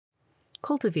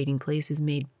Cultivating Place is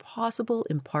made possible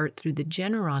in part through the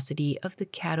generosity of the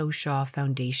Caddo Shaw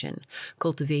Foundation.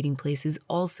 Cultivating Place is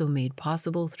also made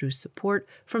possible through support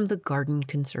from the Garden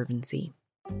Conservancy.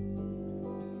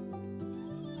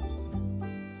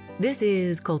 This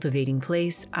is Cultivating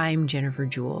Place. I'm Jennifer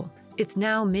Jewell. It's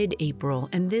now mid-April,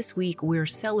 and this week we're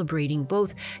celebrating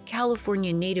both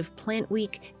California Native Plant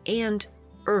Week and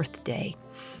Earth Day.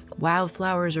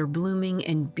 Wildflowers are blooming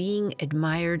and being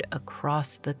admired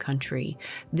across the country.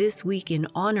 This week, in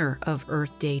honor of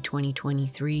Earth Day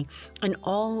 2023 and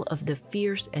all of the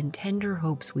fierce and tender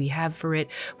hopes we have for it,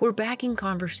 we're back in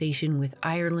conversation with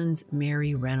Ireland's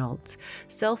Mary Reynolds,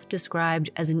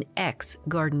 self-described as an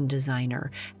ex-garden designer,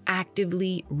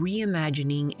 actively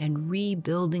reimagining and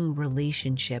rebuilding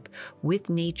relationship with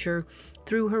nature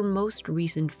through her most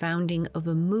recent founding of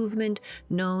a movement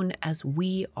known as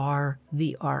We Are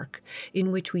the ARK,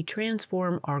 in which we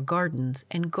transform our gardens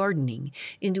and gardening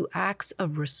into acts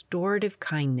of restorative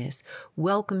kindness,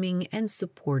 welcoming and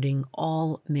supporting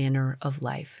all manner of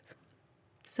life.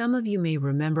 Some of you may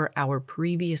remember our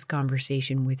previous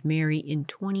conversation with Mary in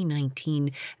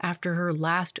 2019 after her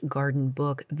last garden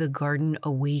book, The Garden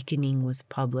Awakening, was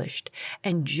published.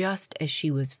 And just as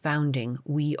she was founding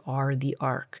We Are the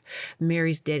ARK,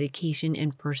 Mary's dedication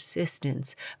and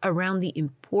persistence around the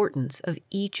importance of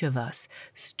each of us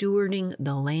stewarding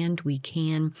the land we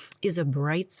can is a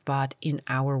bright spot in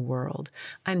our world.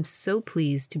 I'm so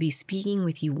pleased to be speaking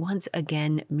with you once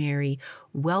again, Mary.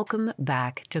 Welcome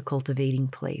back to Cultivating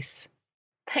Place.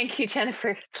 Thank you, Jennifer.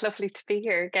 It's lovely to be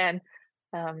here again.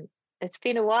 It's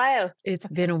been a while. It's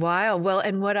been a while. Well,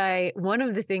 and one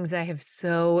of the things I have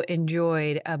so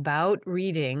enjoyed about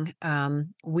reading,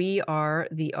 We Are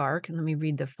the ARK, and let me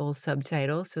read the full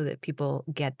subtitle so that people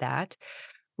get that.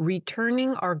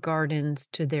 Returning our gardens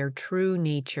to their true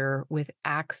nature with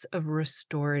acts of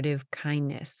restorative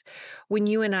kindness. When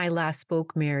you and I last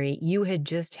spoke, Mary, you had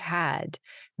just had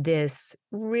this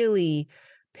really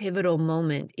pivotal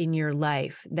moment in your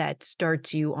life that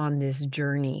starts you on this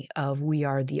journey of We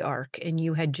Are the ARK. And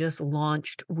you had just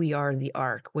launched We Are the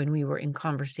ARK when we were in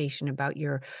conversation about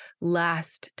your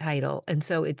last title. And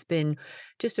so it's been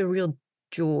just a real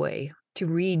joy to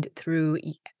read through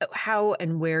how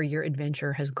and where your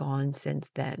adventure has gone since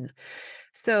then.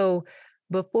 So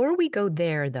before we go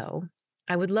there, though,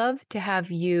 I would love to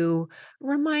have you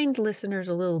remind listeners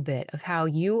a little bit of how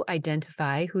you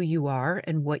identify who you are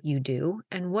and what you do,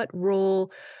 and what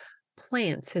role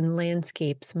plants and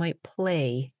landscapes might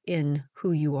play in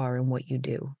who you are and what you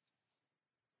do.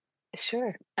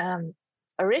 Sure.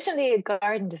 Originally a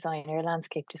garden designer, a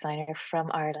landscape designer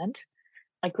from Ireland.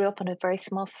 I grew up on a very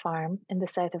small farm in the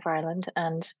south of Ireland,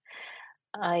 and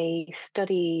I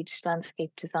studied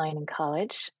landscape design in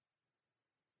college.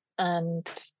 And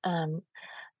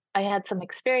I had some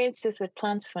experiences with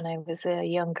plants when I was a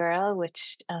young girl,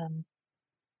 which kind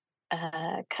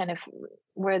of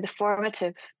were the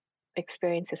formative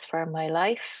experiences for my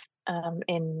life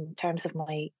in terms of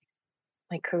my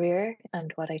career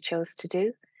and what I chose to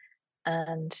do.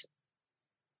 And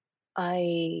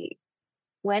I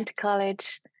went to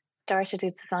college, started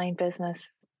a design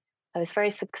business. I was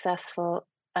very successful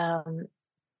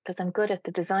because I'm good at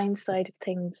the design side of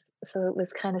things. So it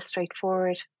was kind of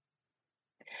straightforward.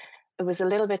 It was a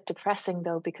little bit depressing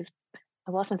though, because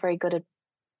I wasn't very good at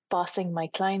bossing my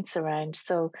clients around.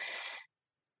 So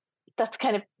that's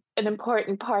kind of an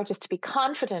important part, is to be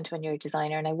confident when you're a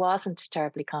designer. And I wasn't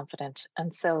terribly confident.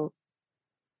 And so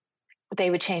they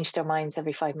would change their minds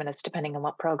every 5 minutes, depending on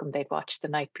what program they'd watched the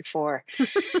night before.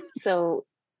 So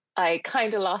I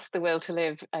kind of lost the will to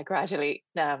live gradually,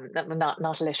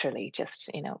 not literally, just,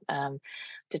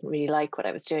 didn't really like what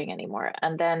I was doing anymore.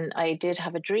 And then I did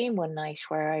have a dream one night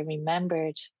where I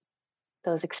remembered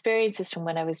those experiences from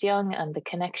when I was young and the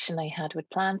connection I had with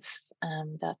plants.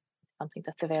 That's something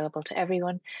that's available to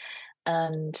everyone.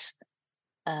 And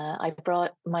I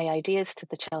brought my ideas to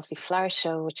the Chelsea Flower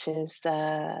Show, which is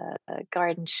a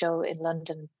garden show in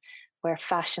London where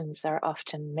fashions are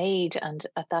often made. And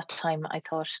at that time, I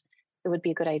thought it would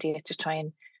be a good idea to try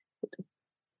and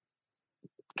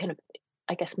kind of,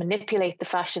 I guess, manipulate the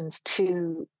fashions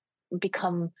to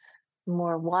become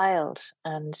more wild.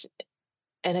 And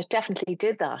it definitely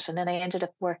did that. And then I ended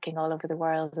up working all over the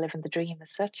world, living the dream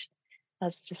as such,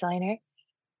 as a designer.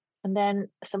 And then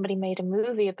somebody made a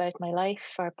movie about my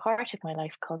life, or part of my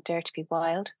life, called Dare to Be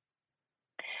Wild,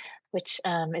 which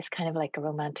is kind of like a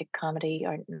romantic comedy,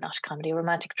 or not comedy, a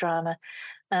romantic drama.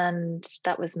 And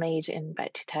that was made in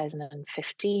about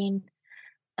 2015.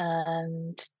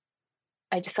 And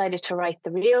I decided to write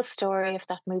the real story of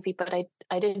that movie, but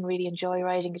I didn't really enjoy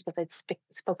writing it because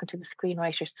spoken to the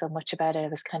screenwriter so much about it. I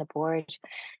was kind of bored.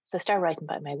 So I started writing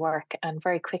about my work, and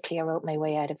very quickly I wrote my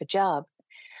way out of a job.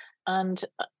 And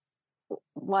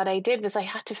what I did was I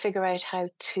had to figure out how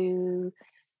to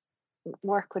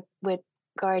work with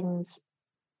gardens.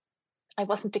 I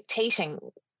wasn't dictating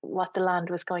what the land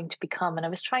was going to become, and I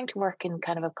was trying to work in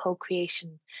kind of a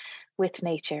co-creation with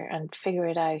nature and figure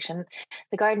it out. And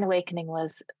the Garden Awakening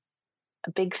was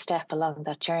a big step along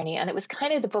that journey. And it was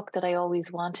kind of the book that I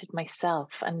always wanted myself,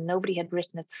 and nobody had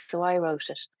written it, so I wrote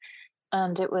it.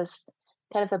 And it was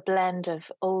kind of a blend of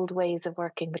old ways of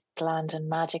working with land and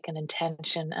magic and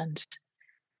intention and,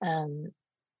 um,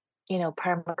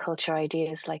 permaculture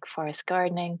ideas like forest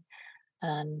gardening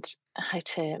and how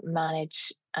to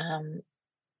manage,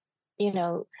 you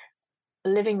know,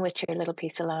 living with your little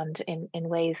piece of land in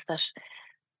ways that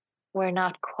were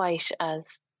not quite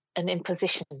as an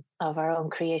imposition of our own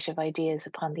creative ideas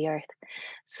upon the earth.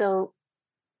 So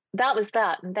that was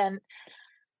that. And then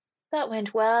that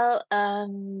went well.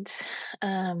 And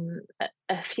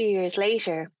a few years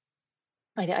later,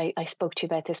 I spoke to you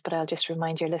about this, but I'll just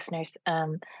remind your listeners.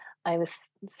 I was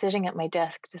sitting at my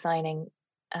desk designing,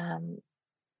 um,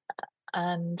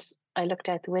 and I looked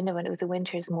out the window, and it was a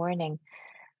winter's morning,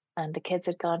 and the kids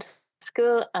had gone to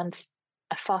school, and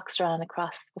a fox ran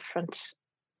across the front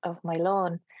of my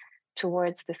lawn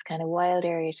towards this kind of wild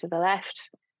area to the left.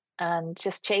 And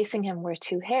just chasing him were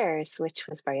two hares, which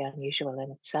was very unusual in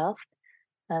itself.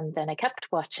 And then I kept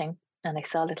watching, and I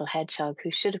saw a little hedgehog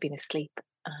who should have been asleep,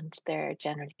 and they're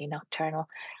generally nocturnal.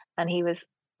 And he was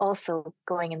also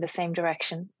going in the same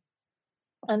direction.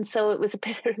 And so it was a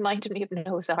bit, it reminded me of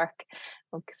Noah's Ark,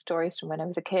 like stories from when I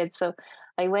was a kid. So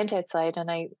I went outside,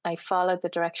 and I followed the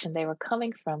direction they were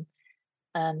coming from.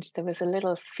 And there was a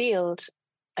little field.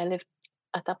 I lived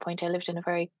At that point, I lived in a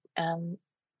very,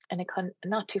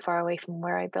 not too far away from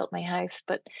where I built my house,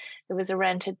 but it was a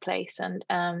rented place. And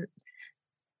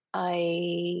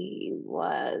there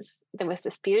was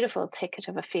this beautiful thicket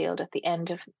of a field at the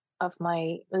end of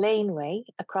my laneway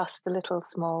across the little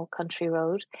small country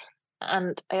road.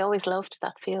 And I always loved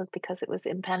that field because it was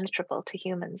impenetrable to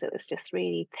humans. It was just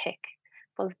really thick,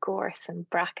 full of gorse and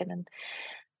bracken and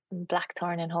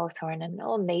blackthorn and hawthorn and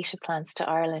all native plants to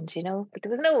Ireland, but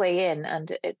there was no way in,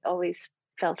 and it always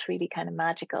felt really kind of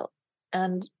magical.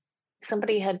 And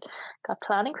somebody had got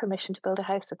planning permission to build a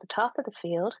house at the top of the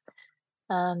field,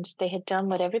 and they had done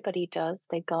what everybody does.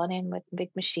 They'd gone in with a big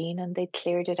machine and they'd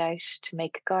cleared it out to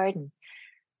make a garden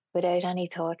without any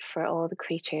thought for all the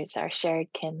creatures, our shared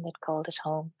kin that called it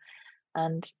home.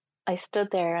 And I stood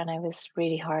there and I was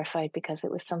really horrified because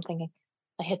it was something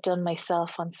I had done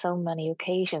myself on so many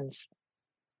occasions.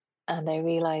 And I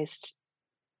realized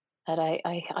that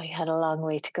I had a long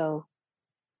way to go.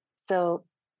 So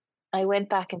I went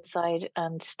back inside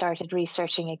and started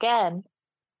researching again.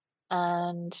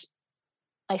 And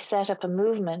I set up a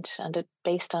movement, and it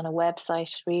based on a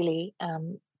website, really,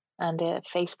 and a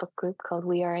Facebook group called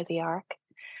We Are the ARK.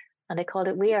 And I called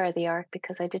it We Are the ARK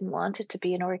because I didn't want it to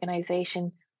be an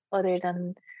organization other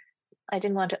than I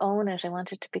didn't want to own it. I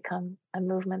wanted to become a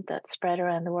movement that spread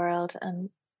around the world, and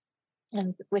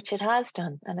which it has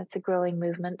done, and it's a growing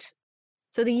movement.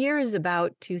 So the year is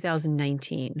about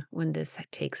 2019 when this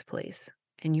takes place,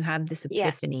 and you have this Yeah.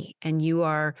 epiphany, and you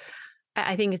are,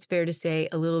 I think it's fair to say,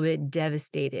 a little bit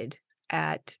devastated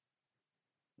at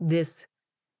this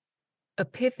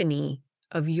epiphany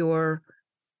of your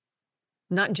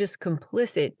not just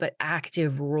complicit, but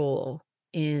active role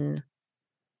in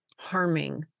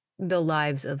harming the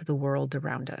lives of the world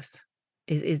around us.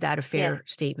 Is that a fair Yes.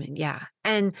 statement? Yeah.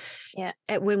 And Yeah.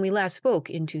 when we last spoke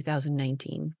in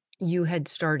 2019, you had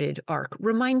started ARK.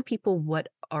 Remind people what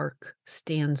ARK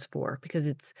stands for, because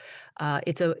it's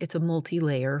a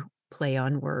multi-layer play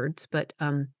on words, but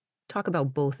talk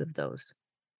about both of those.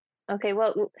 Okay.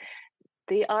 Well,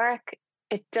 the ARK,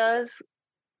 it does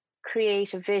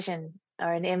create a vision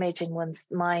or an image in one's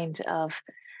mind of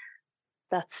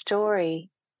that story,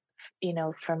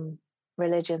 from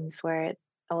religions where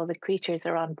all the creatures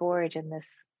are on board in this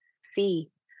sea.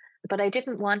 But I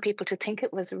didn't want people to think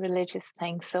it was a religious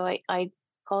thing. So I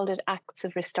called it acts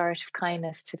of restorative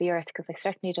kindness to the earth, because I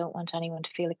certainly don't want anyone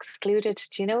to feel excluded,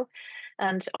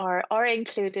 and or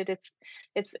included.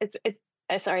 It's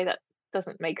sorry, that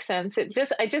doesn't make sense.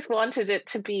 I just wanted it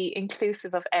to be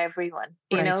inclusive of everyone,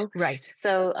 Right, right.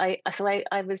 So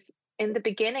I was in the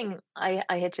beginning, I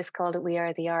had just called it We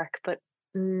Are the ARK, but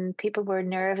people were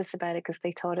nervous about it because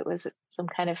they thought it was some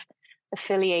kind of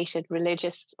affiliated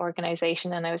religious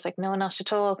organization, and I was like, no, not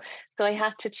at all. So I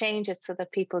had to change it so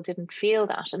that people didn't feel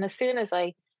that. And as soon as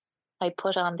I I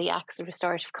put on the acts of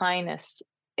restorative kindness,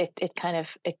 it kind of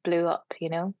it blew up, you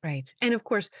know? Right. And of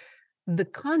course, the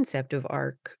concept of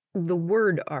ark, the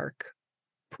word ark,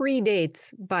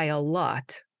 predates by a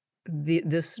lot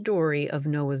the story of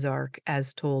Noah's Ark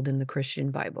as told in the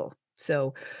Christian Bible.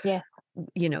 So, Yeah.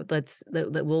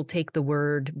 we'll take the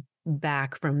word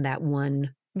back from that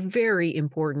one very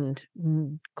important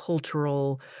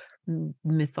cultural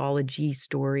mythology,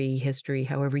 story, history,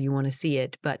 however you want to see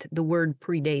it. But the word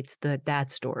predates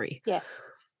that story Yeah.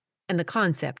 and the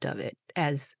concept of it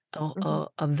as Hmm.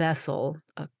 a vessel,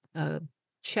 a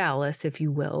chalice, if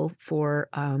you will, for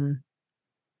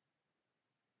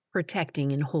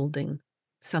protecting and holding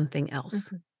something else.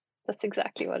 Hmm. That's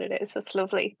exactly what it is. That's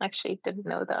lovely. Actually, didn't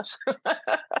know that.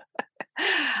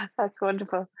 That's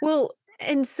wonderful. Well,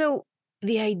 and so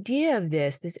the idea of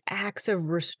this acts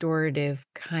of restorative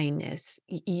kindness,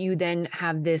 you then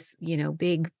have this,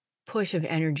 big push of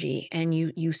energy and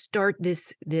you start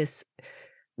this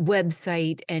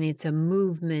website and it's a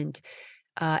movement.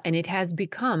 And it has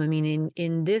become, I mean,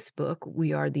 in this book,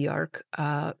 We Are the Ark,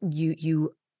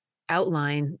 you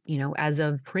outline, as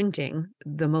of printing,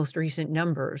 the most recent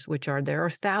numbers, which are there are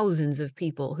thousands of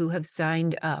people who have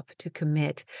signed up to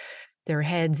commit their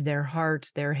heads, their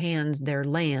hearts, their hands, their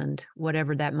land,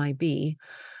 whatever that might be,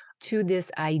 to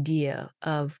this idea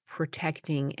of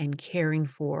protecting and caring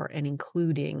for and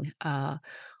including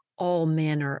all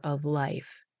manner of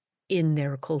life in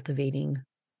their cultivating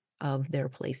of their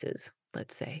places,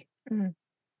 let's say. Mm.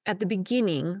 At the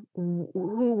beginning, who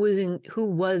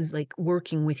was like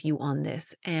working with you on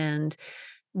this, and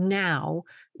now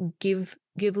give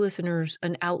listeners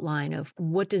an outline of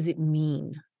what does it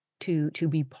mean to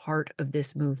be part of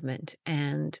this movement,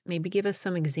 and maybe give us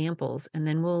some examples, and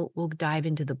then we'll dive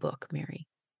into the book, Mary.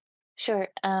 Sure.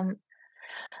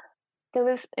 There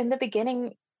was in the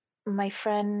beginning, my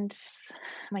friend,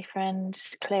 my friend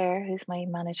Claire, who's my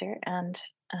manager, and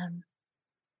um,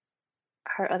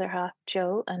 her other half,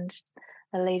 Joe, and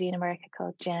a lady in America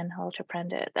called Jen Halter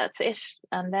Prenda. That's it.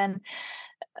 And then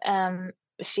um,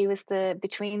 she was the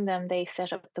between them. They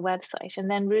set up the website, and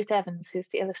then Ruth Evans, who's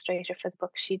the illustrator for the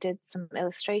book, she did some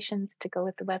illustrations to go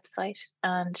with the website,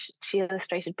 and she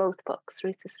illustrated both books.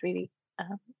 Ruth is really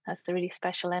has the really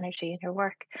special energy in her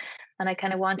work, and I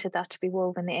kind of wanted that to be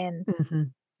woven in.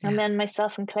 And Yeah. then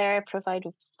myself and Claire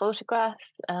provided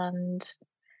photographs, and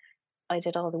I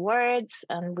did all the words,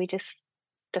 and we just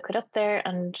stuck it up there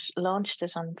and launched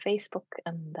it on Facebook,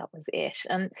 and that was it.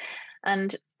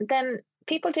 And then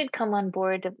people did come on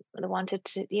board. They wanted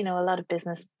to, a lot of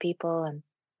business people, and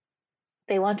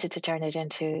they wanted to turn it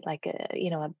into like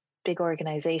a big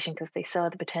organization because they saw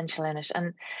the potential in it.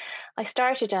 And I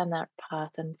started down that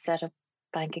path and set up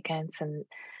bank accounts and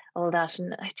all that.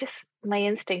 And my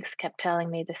instincts kept telling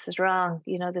me this is wrong.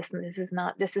 This is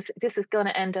not, this is going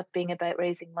to end up being about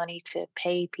raising money to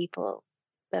pay people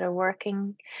that are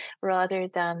working rather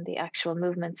than the actual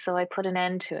movement. So I put an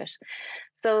end to it.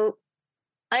 So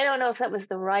I don't know if that was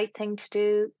the right thing to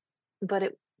do, but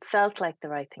it felt like the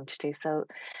right thing to do. So,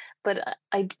 but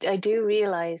I do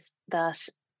realize that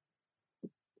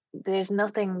there's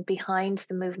nothing behind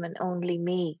the movement, only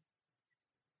me.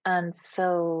 And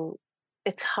so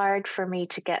it's hard for me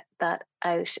to get that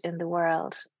out in the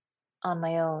world on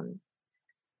my own.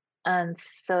 And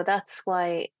so that's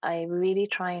why I really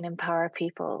try and empower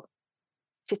people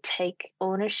to take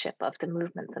ownership of the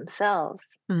movement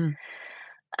themselves. Mm.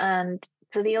 And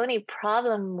so the only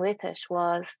problem with it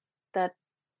was that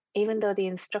even though the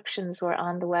instructions were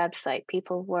on the website,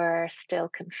 people were still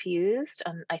confused.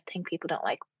 And I think people don't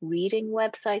like reading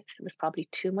websites. There was probably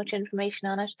too much information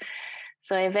on it.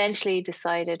 So I eventually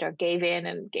decided or gave in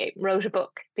and wrote a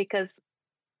book because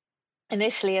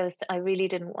initially I really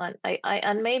didn't want,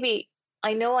 and maybe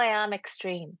I know I am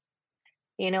extreme.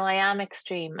 I am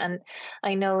extreme, and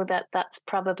I know that that's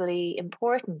probably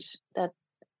important. But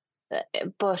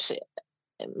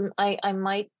I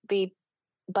might be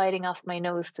biting off my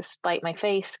nose to spite my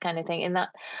face kind of thing, in that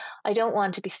I don't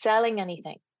want to be selling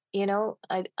anything.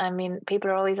 I mean, people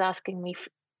are always asking me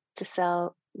to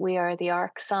sell We Are the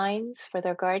Ark signs for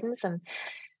their gardens, and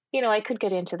I could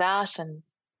get into that and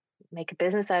make a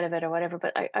business out of it or whatever,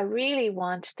 but I really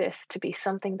want this to be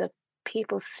something that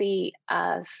people see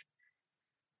as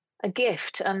a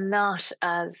gift and not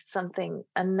as something,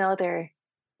 another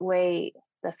way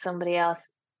that somebody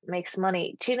else makes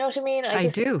money. Do you know what I mean? I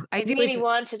do. I I do. really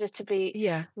wanted it to be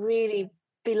Yeah. really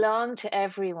belong to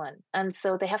everyone. And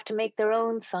so they have to make their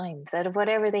own signs out of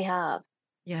whatever they have.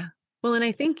 Yeah. Well, and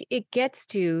I think it gets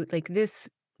to like this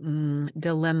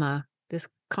dilemma, this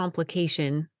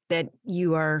complication that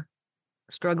you are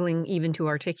struggling even to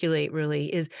articulate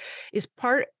really is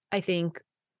part I think,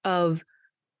 of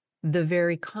the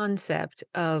very concept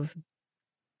of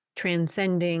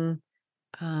transcending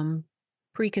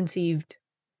preconceived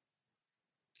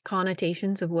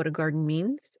connotations of what a garden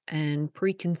means and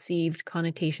preconceived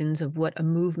connotations of what a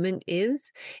movement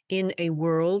is in a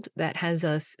world that has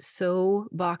us so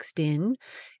boxed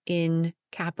in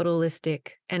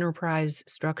capitalistic enterprise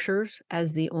structures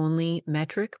as the only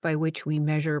metric by which we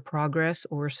measure progress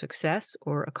or success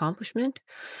or accomplishment,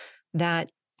 that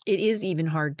it is even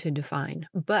hard to define.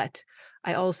 But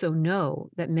I also know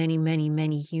that many, many,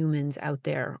 many humans out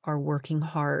there are working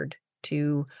hard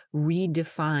to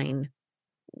redefine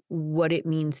what it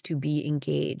means to be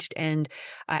engaged. And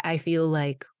I feel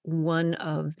like one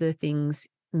of the things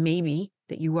maybe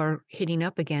that you are hitting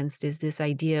up against is this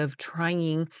idea of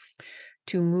trying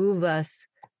to move us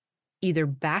either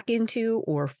back into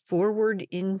or forward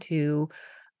into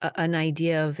an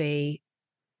idea of a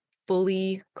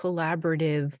fully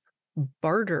collaborative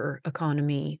barter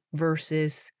economy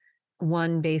versus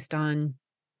one based on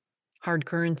hard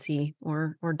currency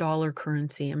or dollar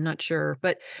currency. I'm not sure,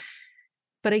 but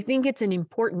I think it's an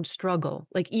important struggle.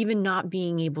 Like, even not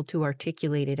being able to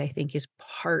articulate it, I think, is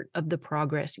part of the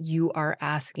progress you are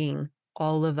asking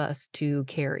all of us to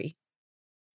carry.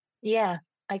 Yeah,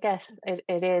 I guess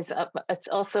it is. It's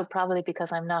also probably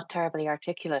because I'm not terribly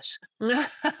articulate.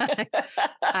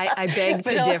 I beg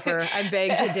But to differ. I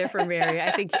beg to differ, Mary.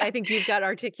 I think you've got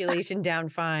articulation down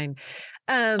fine.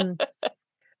 Um,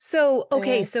 so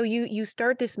okay, yeah, so you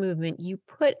start this movement. You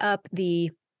put up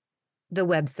the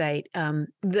website,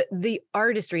 the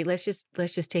artistry. Let's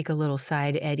just take a little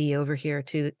side eddy over here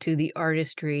to the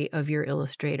artistry of your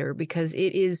illustrator, because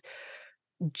it is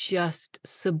just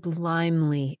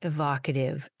sublimely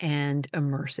evocative and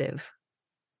immersive.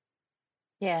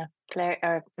 yeah. Claire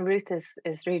or Ruth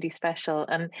is really special,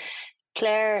 and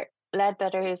Claire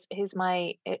Ledbetter is who's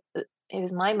my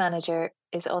who's my manager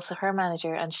is also her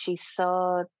manager, and she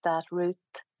saw that Ruth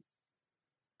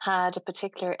had a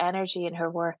particular energy in her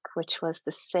work, which was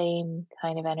the same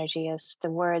kind of energy as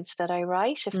the words that I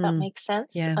write, if that Mm, makes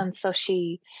sense. yeah. And so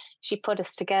she put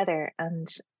us together, and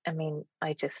I mean,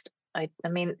 I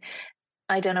mean,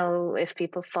 I don't know if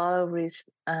people follow Ruth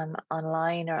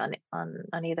online or on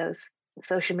any of those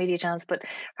social media channels, but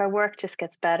her work just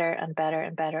gets better and better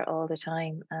and better all the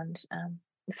time, and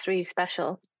it's really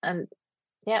special. And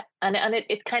yeah, and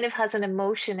it kind of has an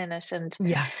emotion in it,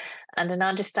 Yeah. and an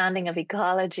understanding of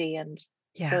ecology and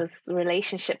Yeah. those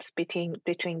relationships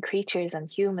between creatures and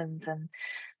humans,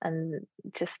 and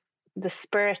just the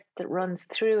spirit that runs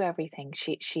through everything.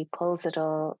 She pulls it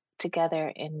all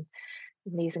together in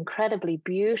these incredibly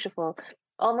beautiful,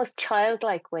 almost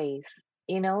childlike ways,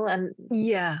 and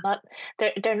Yeah. not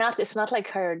they're not it's not like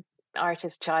her art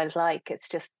is childlike. It's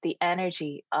just the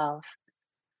energy of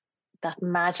that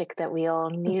magic that we all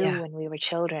knew Yeah. when we were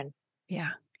children.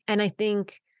 Yeah. And I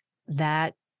think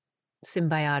that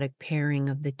symbiotic pairing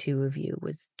of the two of you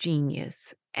was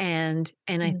genius. And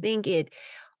I Mm. think it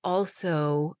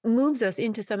also moves us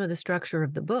into some of the structure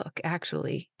of the book,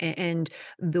 actually, and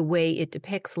the way it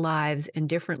depicts lives and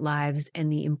different lives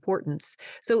and the importance.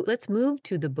 So let's move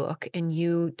to the book and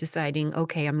you deciding,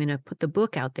 okay, I'm going to put the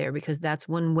book out there because that's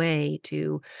one way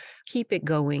to keep it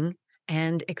going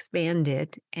and expand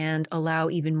it and allow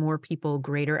even more people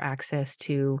greater access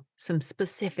to some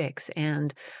specifics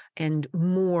and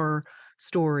more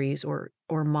stories or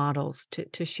models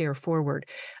to share forward.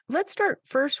 Let's start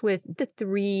first with the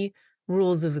 3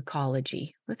 rules of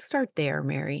ecology. Let's start there,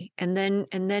 Mary, and then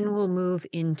we'll move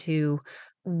into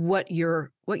what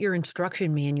your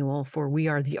instruction manual for We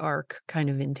Are the ARK kind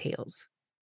of entails.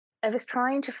 I was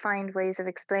trying to find ways of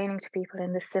explaining to people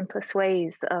in the simplest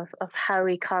ways of how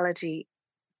ecology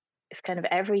is kind of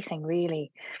everything,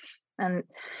 really. And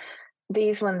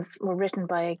these ones were written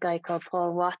by a guy called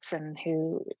Paul Watson,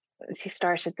 who he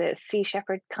started the Sea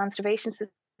Shepherd Conservation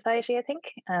Society, I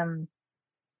think. And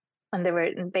they were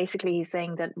basically he's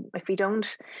saying that if we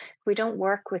don't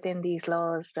work within these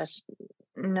laws, that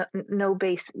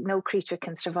no creature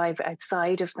can survive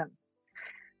outside of them.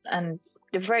 And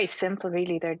they're very simple,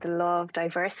 really. They're the law of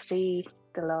diversity,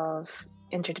 the law of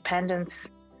interdependence,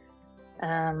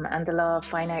 and the law of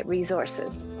finite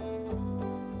resources.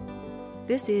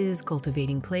 This is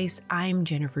Cultivating Place. I'm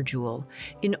Jennifer Jewell.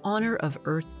 In honor of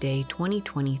Earth Day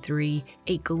 2023,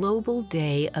 a global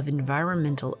day of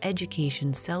environmental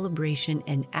education, celebration,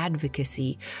 and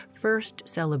advocacy first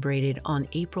celebrated on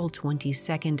April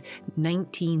 22nd,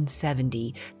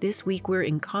 1970. This week, we're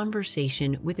in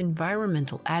conversation with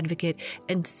environmental advocate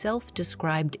and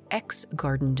self-described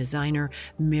ex-garden designer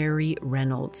Mary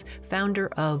Reynolds, founder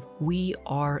of We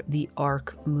Are the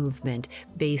ARK movement,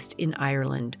 based in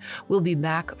Ireland. We'll be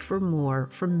back for more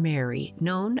from Mary,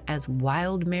 known as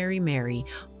Wild Mary Mary,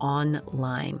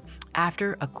 online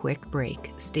after a quick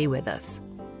break. Stay with us.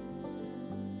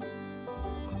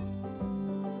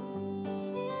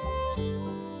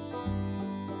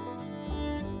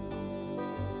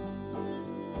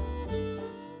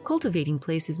 Cultivating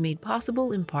Place is made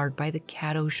possible in part by the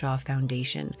Caddo Shaw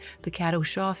Foundation. The Caddo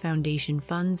Shaw Foundation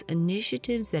funds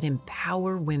initiatives that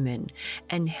empower women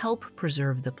and help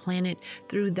preserve the planet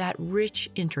through that rich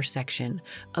intersection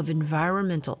of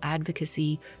environmental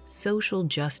advocacy, social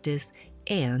justice,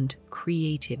 and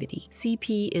creativity.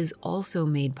 CP is also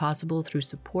made possible through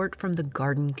support from the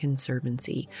Garden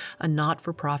Conservancy, a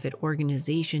not-for-profit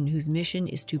organization whose mission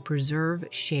is to preserve,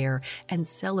 share, and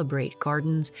celebrate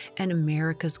gardens and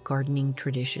America's gardening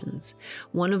traditions.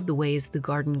 One of the ways the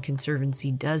Garden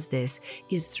Conservancy does this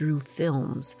is through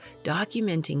films,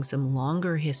 documenting some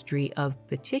longer history of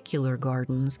particular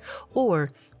gardens or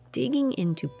digging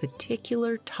into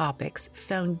particular topics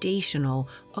foundational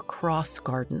across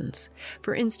gardens.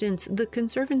 For instance, the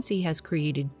Conservancy has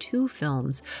created 2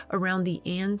 films around the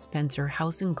Ann Spencer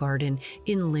House and Garden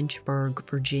in Lynchburg,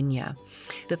 Virginia.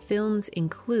 The films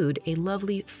include a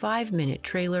lovely 5-minute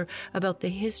trailer about the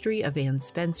history of Ann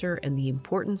Spencer and the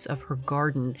importance of her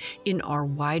garden in our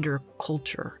wider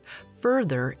culture.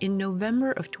 Further, in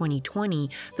November of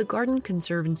 2020, the Garden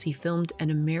Conservancy filmed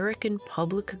an American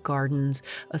Public Gardens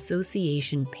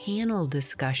Association panel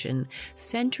discussion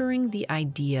centering the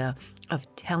idea of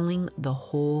telling the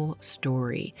whole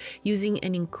story, using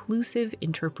an inclusive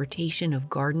interpretation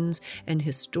of gardens and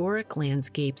historic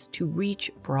landscapes to reach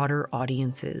broader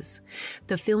audiences.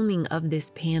 The filming of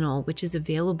this panel, which is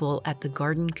available at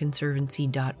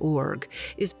thegardenconservancy.org,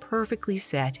 is perfectly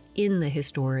set in the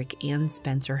historic Ann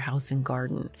Spencer House and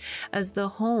Garden. As the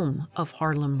home of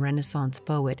Harlem Renaissance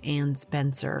poet Ann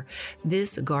Spencer,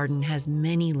 this garden has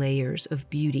many layers of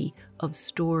beauty, of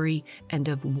story, and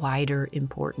of wider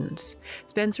importance.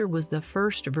 Spencer was the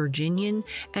first Virginian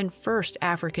and first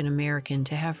African American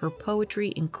to have her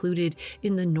poetry included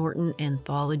in the Norton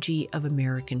Anthology of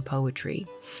American Poetry.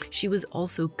 She was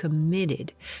also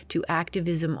committed to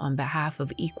activism on behalf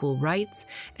of equal rights,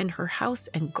 and her house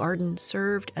and garden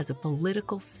served as a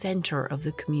political center of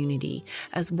the community,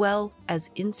 as well as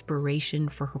inspiration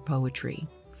for her poetry.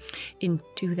 In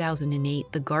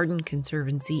 2008, the Garden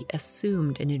Conservancy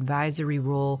assumed an advisory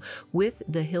role with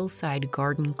the Hillside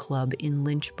Garden Club in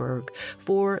Lynchburg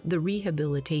for the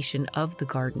rehabilitation of the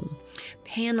garden.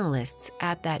 Panelists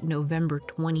at that November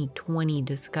 2020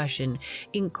 discussion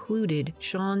included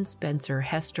Shawn Spencer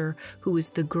Hester, who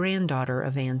is the granddaughter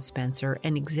of Ann Spencer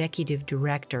and executive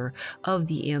director of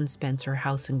the Ann Spencer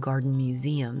House and Garden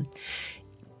Museum,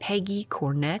 Peggy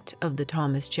Cornett of the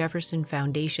Thomas Jefferson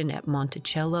Foundation at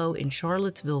Monticello in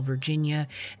Charlottesville, Virginia,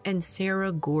 and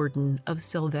Sarah Gordon of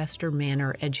Sylvester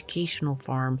Manor Educational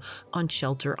Farm on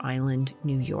Shelter Island,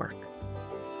 New York.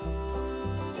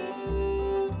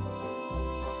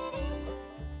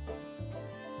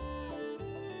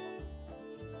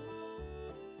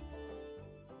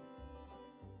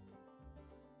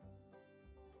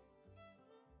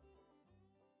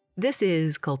 This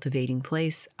is Cultivating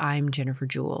Place. I'm Jennifer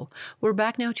Jewell. We're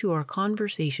back now to our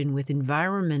conversation with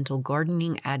environmental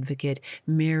gardening advocate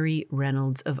Mary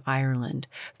Reynolds of Ireland,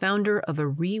 founder of a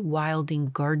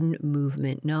rewilding garden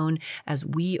movement known as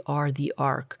We Are the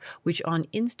ARK, which on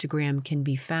Instagram can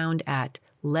be found at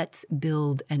Let's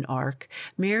Build an ARK.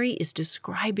 Mary is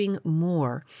describing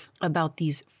more about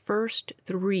these first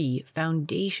 3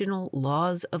 foundational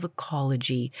laws of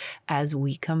ecology as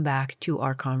we come back to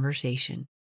our conversation.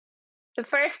 The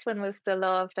first one was the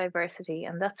law of diversity,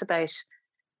 and that's about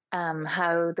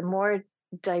how the more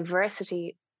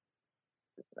diversity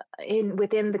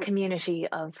within the community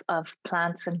of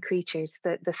plants and creatures,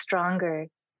 the stronger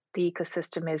the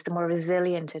ecosystem is, the more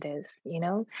resilient it is.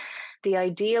 The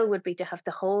ideal would be to have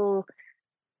the whole,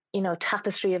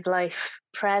 tapestry of life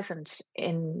present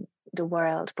in the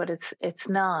world, but it's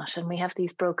not, and we have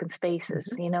these broken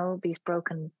spaces, these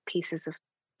broken pieces of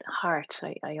heart.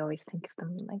 I always think of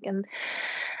them like,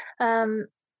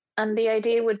 and the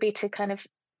idea would be to kind of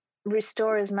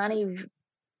restore as many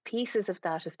pieces of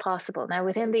that as possible. Now,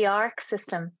 within the ARK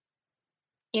system,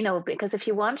 because if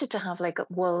you wanted to have like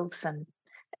wolves and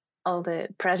all the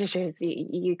predators,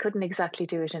 you couldn't exactly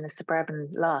do it in a suburban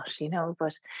lot,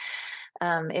 but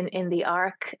In the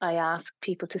ARK, I asked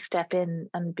people to step in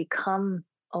and become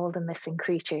all the missing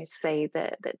creatures, say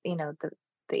the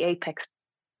apex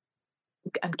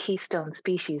and keystone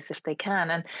species if they can.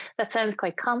 And that sounds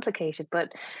quite complicated,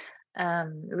 but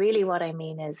really what I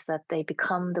mean is that they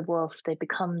become the wolf, they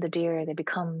become the deer, they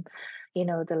become,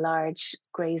 the large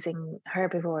grazing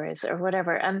herbivores or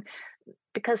whatever. And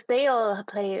because they all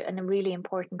play a really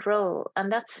important role.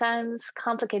 And that sounds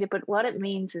complicated, but what it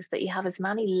means is that you have as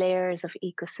many layers of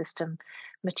ecosystem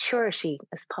maturity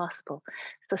as possible.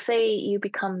 So say you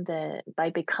by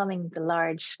becoming the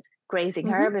large grazing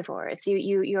Hmm. herbivores,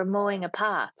 you're mowing a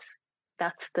path.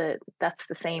 That's the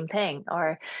same thing.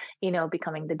 Or,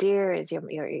 becoming the deer is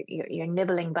you're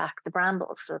nibbling back the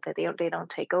brambles so that they don't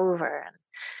take over.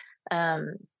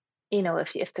 And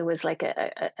if there was like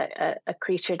a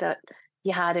creature that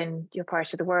you had in your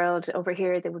part of the world, over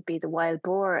here there would be the wild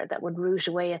boar that would root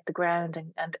away at the ground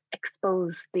and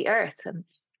expose the earth. And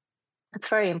it's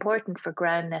very important for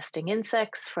ground nesting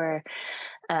insects, for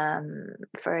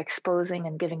exposing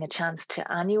and giving a chance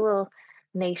to annual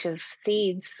native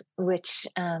seeds, which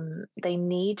they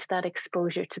need that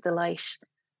exposure to the light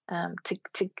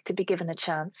to be given a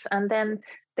chance. And then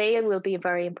they will be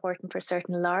very important for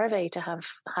certain larvae to have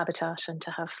habitat and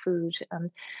to have food. And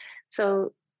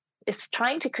so it's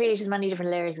trying to create as many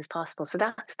different layers as possible. So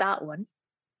that's that one.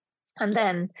 And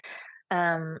then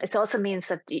it also means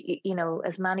that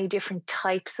as many different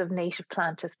types of native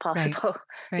plant as Right. possible,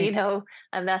 Right.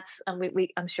 and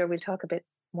we I'm sure we'll talk a bit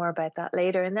more about that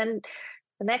later. And then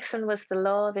the next one was the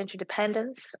law of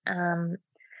interdependence, and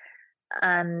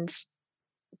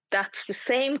that's the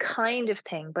same kind of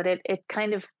thing, but it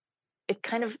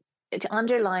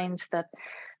underlines that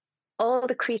all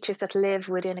the creatures that live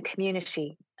within a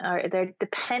community they're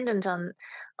dependent on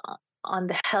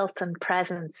the health and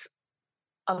presence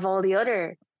of all the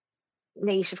other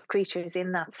native creatures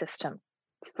in that system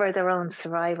for their own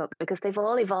survival, because they've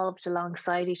all evolved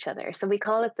alongside each other. So we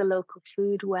call it the local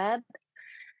food web,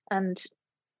 and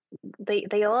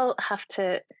they all have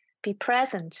to be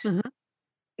present Hmm.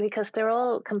 because they're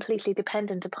all completely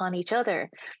dependent upon each other.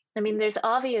 I mean, there's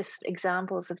obvious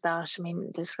examples of that. I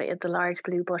mean, just the large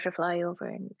blue butterfly over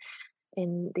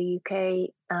in the UK,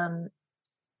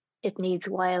 it needs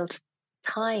wild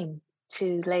thyme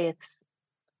to lay its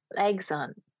eggs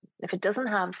on. If it doesn't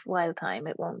have wild thyme,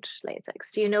 it won't lay its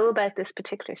eggs. Do you know about this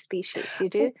particular species? You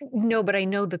do? No, but I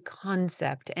know the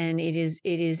concept, and it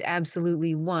is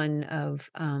absolutely one of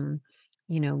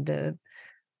the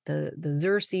the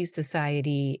Xerces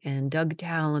Society and Doug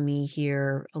Tallamy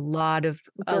here, a lot of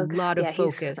Yeah, he's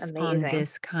focus on amazing.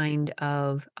 this kind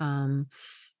of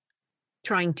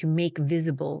trying to make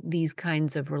visible these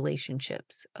kinds of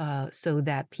relationships so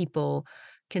that people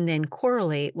can then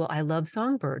correlate, well, I love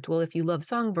songbirds. Well, if you love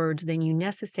songbirds, then you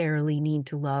necessarily need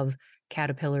to love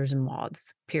caterpillars and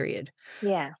moths, period.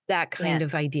 Yeah, That yeah, kind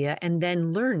of idea. And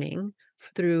then learning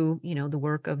through, the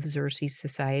work of Xerces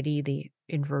Society, the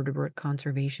Invertebrate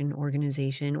Conservation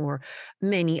Organization, or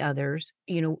many others,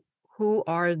 who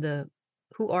are the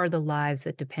who are the lives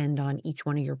that depend on each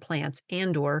one of your plants,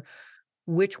 and or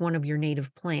which one of your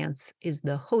native plants is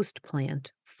the host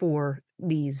plant for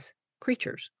these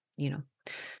creatures, you know.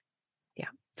 Yeah.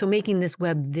 So making this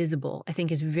web visible, I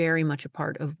think, is very much a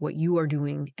part of what you are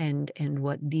doing and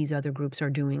what these other groups are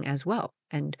doing as well.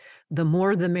 And the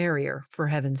more the merrier, for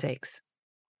heaven's sakes.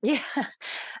 yeah.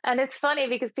 And it's funny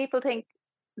because people think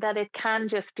that it can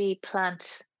just be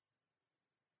plant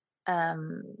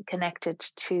connected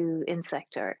to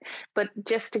insect, but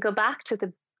just to go back to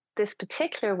this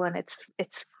particular one,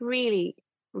 it's really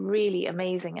really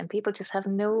amazing, and people just have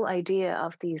no idea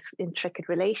of these intricate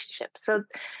relationships. So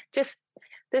just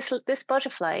this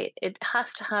butterfly, it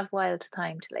has to have wild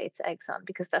thyme to lay its eggs on,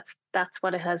 because that's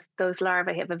what it has, those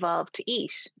larvae have evolved to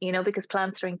eat, because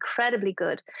plants are incredibly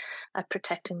good at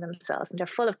protecting themselves, and they're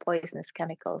full of poisonous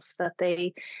chemicals that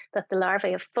the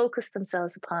larvae have focused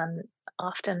themselves upon,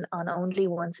 often on only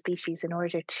one species, in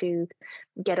order to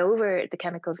get over the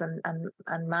chemicals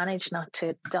and manage not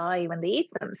to die when they eat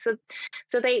them. So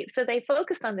they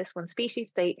focused on this one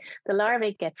species. The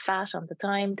larvae get fat on the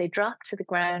thyme, they drop to the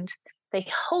ground, they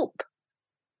hope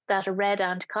that a red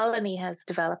ant colony has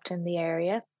developed in the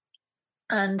area.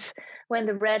 And when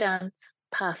the red ants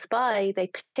pass by, they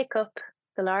pick up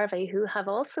the larvae, who have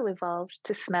also evolved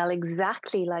to smell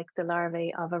exactly like the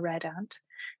larvae of a red ant.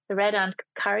 The red ant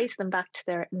carries them back to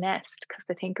their nest because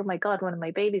they think, oh my God, one of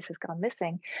my babies has gone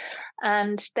missing.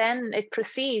 And then it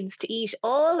proceeds to eat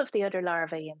all of the other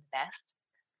larvae in the nest.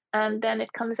 And then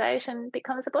it comes out and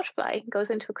becomes a butterfly, goes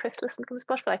into a chrysalis and becomes a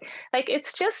butterfly. Like,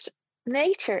 it's just,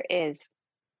 nature is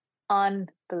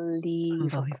unbelievable.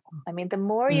 Unbelievable. I mean, the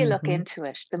more you look Hmm. into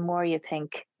it, the more you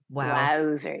think, Wow.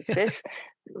 wowzers,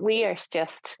 we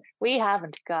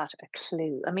haven't got a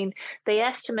clue. I mean, they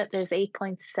estimate there's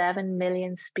 8.7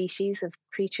 million species of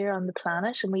creature on the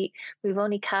planet, and we've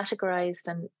only categorized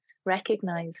and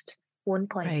recognized Right.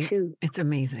 1.2. It's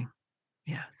amazing.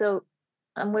 Yeah. So,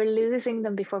 and we're losing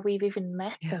them before we've even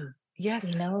met Yeah. them.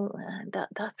 Yes. That's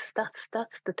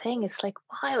the thing. It's like,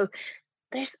 wow,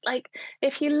 there's like,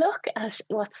 if you look at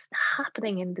what's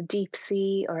happening in the deep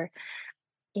sea, or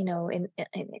in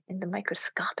the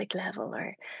microscopic level,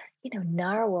 or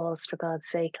narwhals, for God's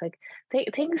sake, like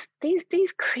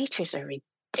these creatures are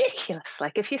ridiculous.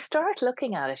 Like, if you start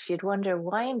looking at it, you'd wonder,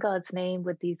 why in God's name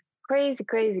would these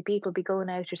crazy people be going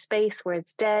outer space where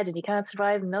it's dead and you can't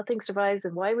survive and nothing survives,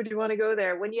 and why would you want to go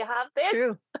there when you have this?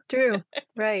 True. True.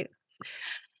 Right.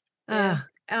 Yeah.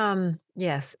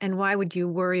 Yes. And why would you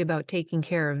worry about taking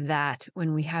care of that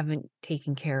when we haven't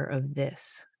taken care of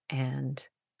this? And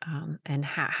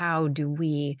how do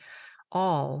we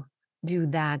all do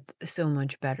that so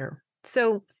much better?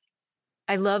 So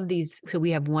I love these. So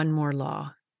we have one more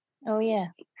law. Oh yeah.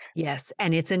 Yes,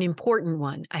 and it's an important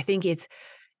one. I think it's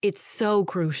so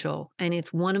crucial, and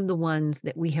it's one of the ones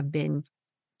that we have been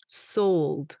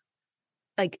sold,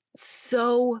 like,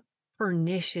 so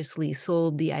perniciously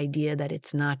sold the idea that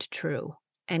it's not true,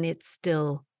 and it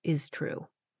still is true.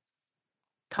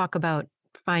 Talk about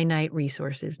finite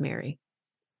resources, Mary.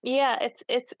 Yeah,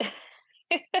 it's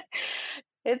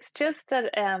it's just that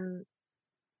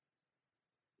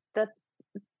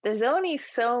there's only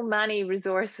so many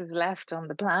resources left on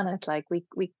the planet. Like, we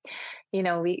like,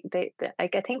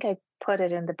 I think I put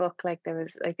it in the book, like, there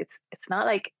was, like, it's not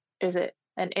like there's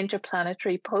an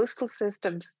interplanetary postal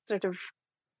system sort of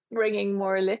bringing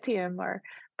more lithium or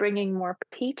bringing more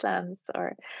peatlands,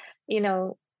 or you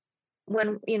know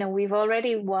when we've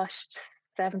already washed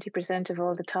 70% of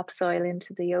all the topsoil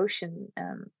into the ocean.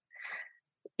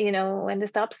 When the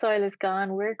topsoil is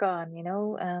gone, we're gone.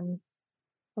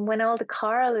 And when all the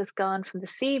coral is gone from the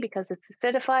sea because it's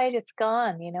acidified, it's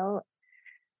gone.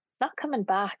 It's not coming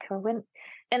back. And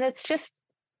it's just,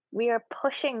 we are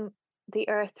pushing the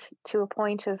earth to a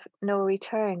point of no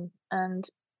return, and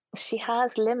she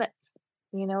has limits.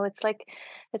 It's like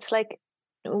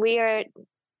we are.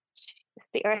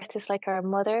 The earth is like our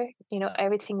mother.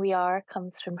 Everything we are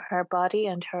comes from her body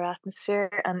and her atmosphere.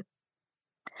 And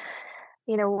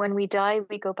when we die,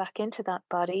 we go back into that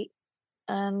body.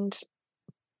 And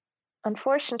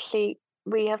unfortunately,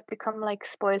 we have become like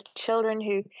spoiled children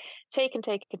who take and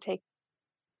take and take.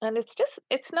 And it's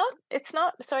not,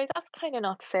 sorry, that's kind of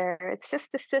not fair. It's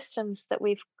just the systems that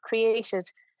we've created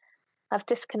have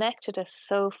disconnected us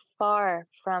so far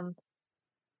from,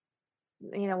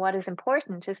 what is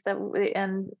important, is that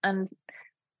and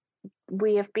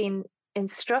we have been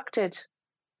instructed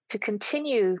to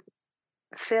continue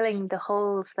filling the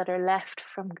holes that are left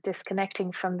from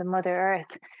disconnecting from the Mother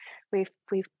Earth. We've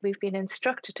been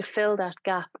instructed to fill that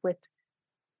gap with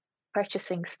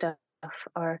purchasing stuff,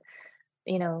 or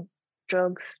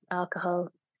drugs,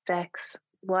 alcohol, sex,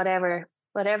 whatever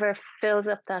fills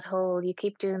up that hole. You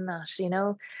keep doing that.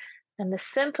 And the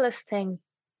simplest thing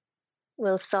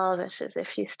will solve it is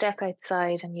if you step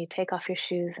outside and you take off your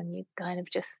shoes and you kind of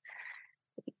just,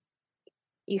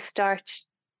 you start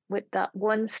with that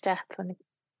one step and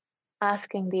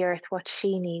asking the earth what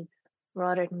she needs,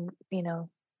 rather than,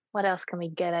 what else can we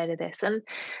get out of this? And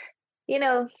you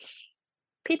know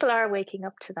people are waking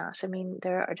up to that. I mean,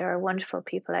 there are wonderful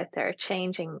people out there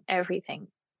changing everything,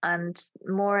 and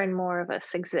more of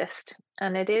us exist.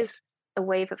 And it is a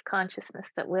wave of consciousness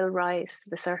that will rise to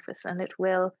the surface, and it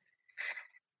will.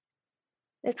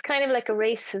 It's kind of like a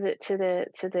race to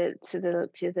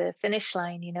the finish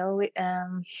line,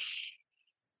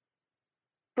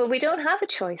 but we don't have a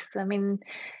choice. I mean,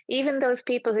 even those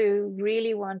people who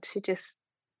really want to just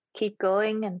keep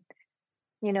going, and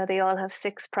they all have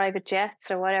 6 private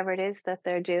jets or whatever it is that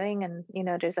they're doing, and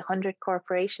there's 100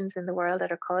 corporations in the world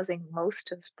that are causing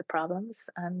most of the problems,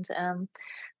 and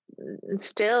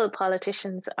still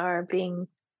politicians are being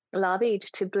lobbied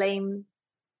to blame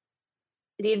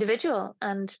the individual,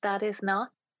 and that is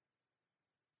not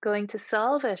going to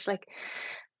solve it. Like,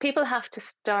 people have to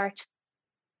start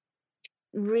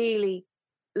really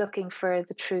looking for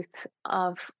the truth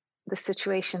of the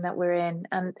situation that we're in,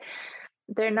 and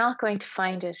they're not going to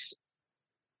find it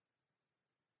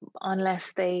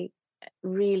unless they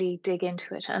really dig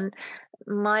into it. And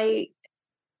my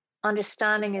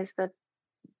understanding is that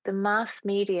the mass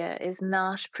media is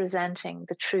not presenting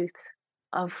the truth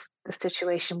of the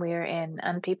situation we are in,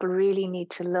 and people really need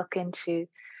to look into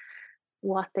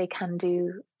what they can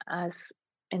do as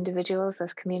individuals,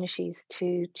 as communities,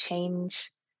 to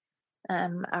change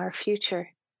our future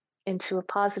into a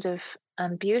positive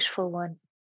and beautiful one.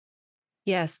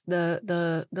 Yes,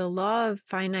 the law of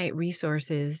finite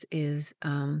resources is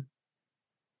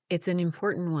it's an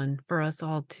important one for us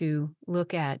all to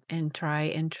look at and try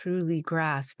and truly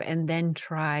grasp, and then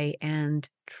try and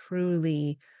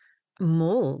truly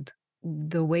mold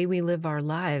the way we live our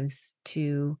lives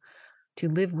to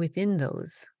live within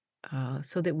those,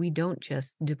 so that we don't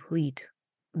just deplete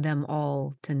them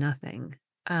all to nothing.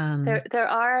 Um, There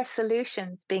are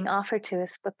solutions being offered to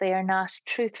us, but they are not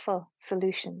truthful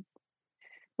solutions.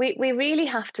 We really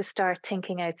have to start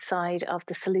thinking outside of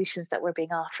the solutions that we're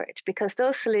being offered, because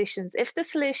those solutions, if the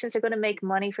solutions are going to make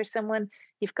money for someone,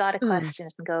 you've got to mm, question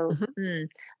it and go, mhm,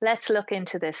 let's look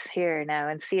into this here now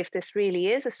and see if this really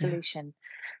is a yeah, solution.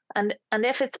 And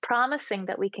if it's promising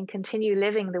that we can continue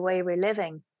living the way we're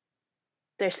living,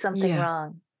 there's something yeah.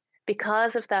 wrong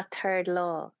because of that third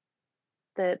law,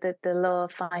 the law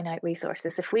of finite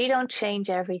resources. If we don't change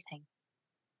everything,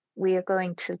 we are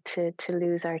going to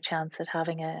lose our chance at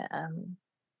having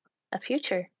a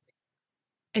future.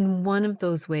 And one of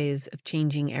those ways of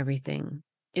changing everything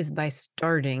is by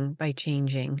starting by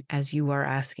changing, as you are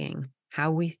asking,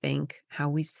 how we think, how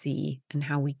we see, and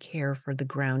how we care for the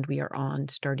ground we are on,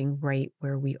 starting right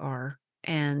where we are.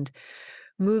 And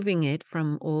moving it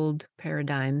from old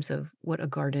paradigms of what a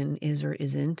garden is or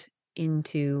isn't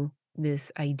into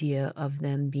this idea of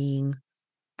them being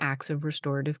acts of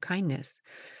restorative kindness.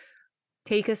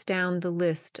 Take us down the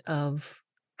list of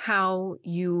how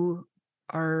you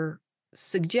are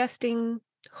suggesting,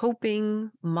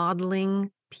 hoping, modeling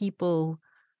people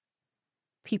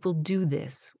do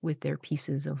this with their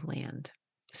pieces of land.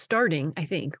 Starting, I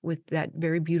think, with that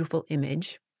very beautiful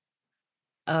image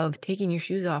of taking your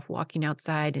shoes off, walking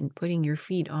outside, and putting your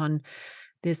feet on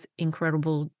this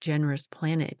incredible, generous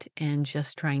planet and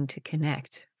just trying to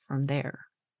connect from there.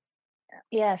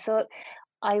 Yeah, so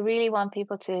I really want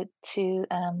people to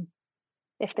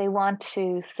if they want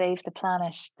to save the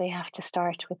planet, they have to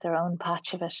start with their own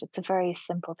patch of it. It's a very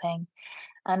simple thing.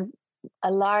 And a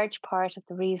large part of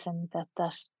the reason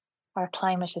that our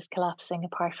climate is collapsing,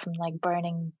 apart from like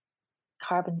burning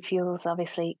carbon fuels,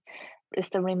 obviously, is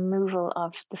the removal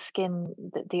of the skin,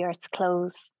 the Earth's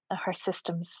clothes, her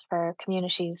systems, her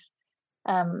communities.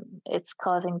 It's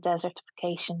causing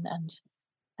desertification and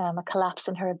a collapse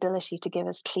in her ability to give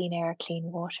us clean air, clean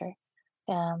water,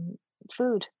 um,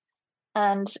 food.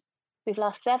 And we've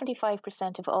lost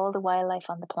 75% of all the wildlife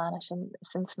on the planet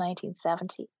since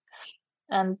 1970.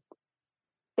 And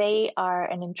they are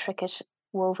an intricate,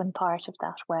 woven part of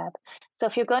that web. So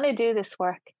if you're going to do this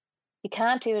work, you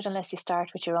can't do it unless you start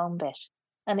with your own bit.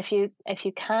 And if you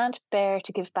can't bear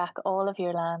to give back all of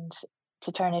your land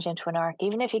to turn it into an ark,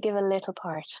 even if you give a little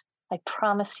part, I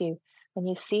promise you, when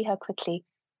you see how quickly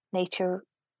nature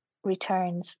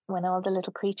returns, when all the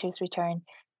little creatures return,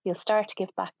 you'll start to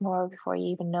give back more before you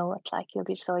even know it. Like, you'll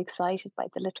be so excited by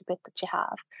the little bit that you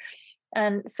have.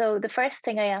 And so the first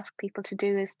thing I ask people to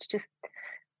do is to just,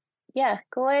 yeah,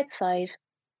 go outside,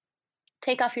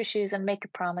 take off your shoes, and make a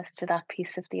promise to that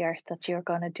piece of the earth that you're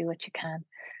going to do what you can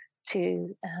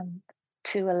to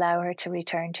allow her to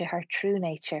return to her true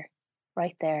nature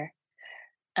right there.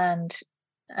 And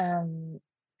um,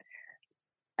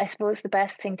 I suppose the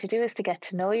best thing to do is to get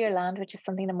to know your land, which is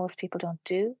something that most people don't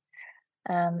do.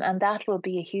 And that will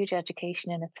be a huge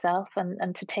education in itself,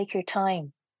 and to take your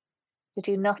time to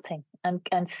do nothing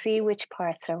and see which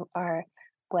parts are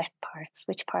wet parts,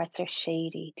 which parts are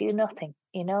shady. Do nothing.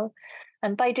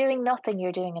 And by doing nothing,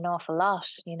 you're doing an awful lot.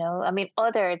 I mean,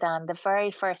 other than the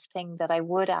very first thing that I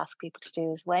would ask people to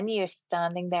do is, when you're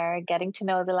standing there getting to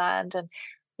know the land and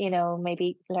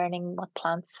maybe learning what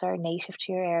plants are native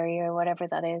to your area or whatever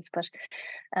that is. But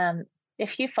um,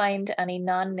 if you find any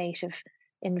non-native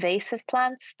invasive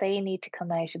plants, they need to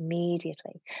come out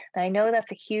immediately. Now, I know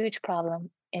that's a huge problem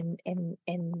in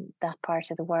that part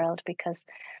of the world, because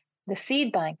the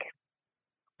seed bank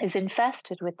is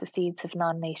infested with the seeds of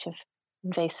non-native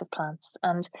invasive plants,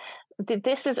 and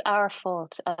this is our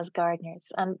fault as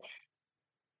gardeners. And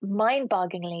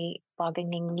bogglingly, I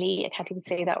can't even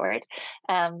say that word.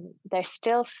 They're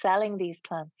still selling these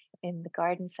plants in the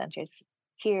garden centres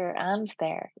here and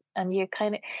there, and you're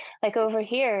kind of like, over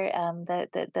here,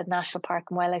 the National Park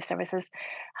and Wildlife Services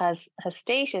has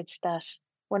stated that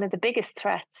one of the biggest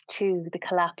threats to the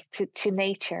collapse to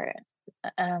nature,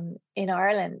 in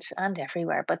Ireland and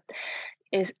everywhere, but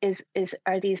is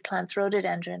are these plants,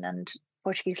 rhododendron and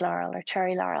Portuguese laurel or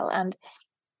cherry laurel, and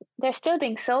they're still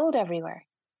being sold everywhere,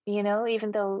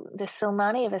 even though there's so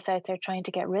many of us out there trying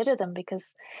to get rid of them, because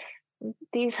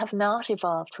These have not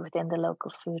evolved within the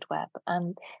local food web,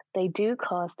 and they do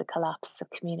cause the collapse of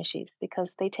communities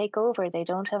because they take over. They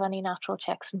don't have any natural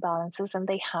checks and balances, and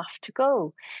they have to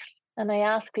go. And I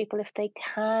ask people if they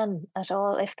can at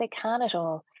all, if they can at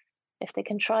all, if they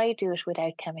can try do it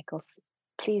without chemicals,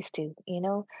 please do,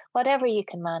 whatever you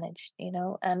can manage,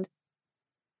 and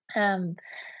um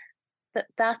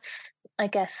that's, I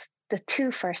guess, the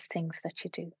two first things that you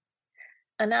do.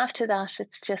 And after that,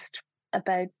 it's just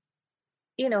about,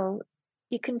 you know,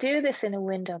 you can do this in a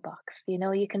window box,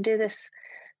 you can do this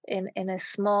in a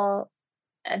small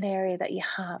an area that you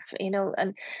have,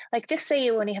 and like just say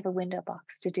you only have a window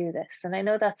box to do this. And I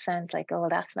know that sounds like, oh,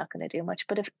 that's not going to do much,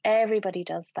 but if everybody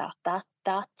does that,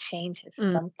 that changes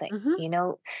Mm. something,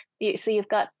 Hmm. so you've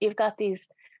got these,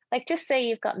 like just say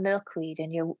you've got milkweed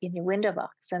in your window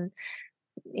box, and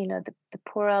the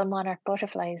poor old monarch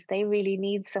butterflies, they really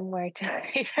need somewhere to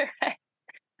lay their eggs.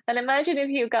 And imagine if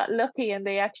you got lucky and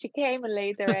they actually came and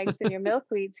laid their eggs in your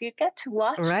milkweeds. You'd get to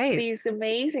watch Right, these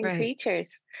amazing right.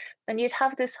 creatures, and you'd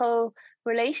have this whole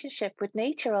relationship with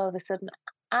nature all of a sudden.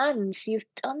 And you've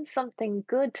done something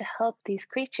good to help these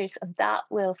creatures, and that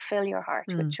will fill your heart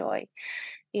with Mm. joy.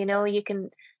 You can,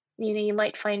 you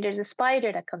might find there's a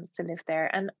spider that comes to live there,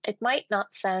 and it might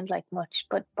not sound like much,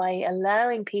 but by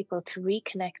allowing people to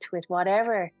reconnect with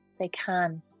whatever they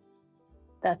can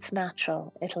that's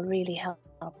natural, it'll really help,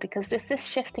 because there's this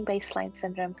shifting baseline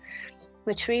syndrome,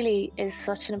 which really is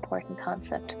such an important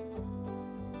concept.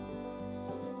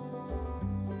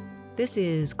 This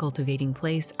is Cultivating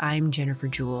Place. I'm Jennifer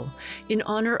Jewell. In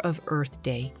honor of Earth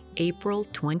Day, April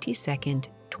 22nd,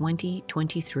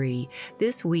 2023,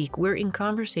 this week we're in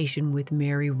conversation with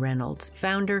Mary Reynolds,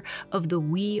 founder of the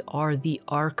We Are the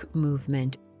ARK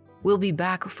movement. We'll be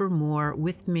back for more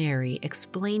with Mary,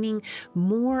 explaining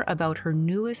more about her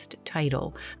newest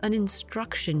title, an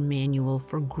instruction manual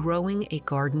for growing a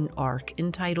garden ark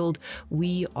entitled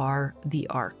We Are the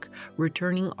ARK,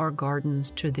 returning our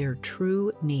gardens to their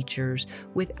true natures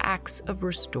with acts of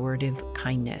restorative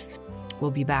kindness. We'll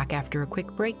be back after a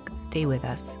quick break. Stay with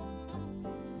us.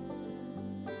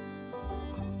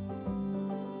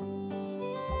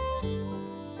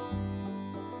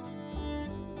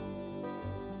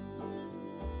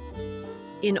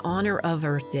 In honor of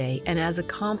Earth Day, and as a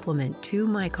compliment to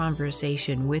my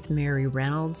conversation with Mary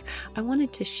Reynolds, I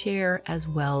wanted to share as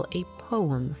well a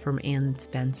poem from Anne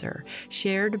Spencer,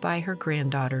 shared by her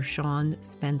granddaughter Sean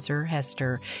Spencer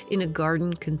Hester in a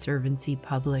Garden Conservancy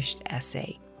published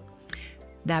essay.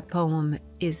 That poem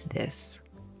is this,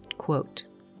 quote,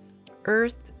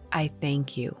 "Earth, I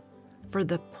thank you for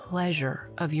the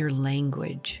pleasure of your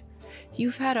language.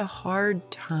 You've had a hard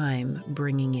time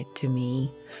bringing it to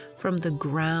me, from the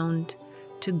ground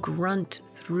to grunt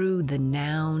through the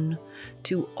noun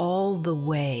to all the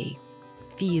way,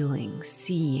 feeling,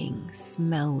 seeing,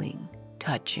 smelling,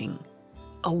 touching,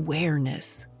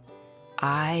 awareness.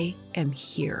 I am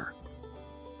here."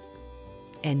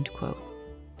 End quote.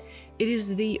 It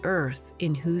is the earth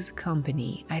in whose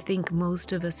company I think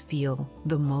most of us feel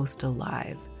the most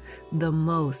alive, the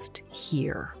most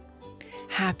here.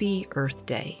 Happy Earth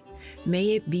Day.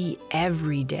 May it be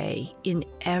every day in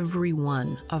every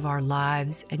one of our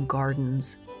lives and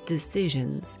gardens,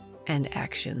 decisions and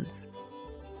actions.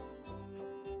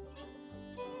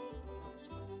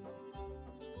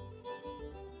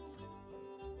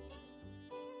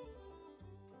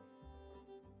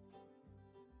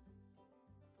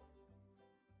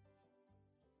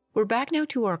 We're back now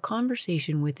to our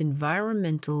conversation with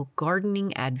environmental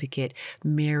gardening advocate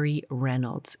Mary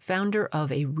Reynolds, founder of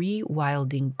a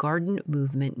rewilding garden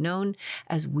movement known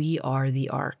as We Are the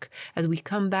ARK. As we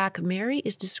come back, Mary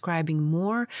is describing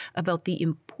more about the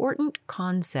important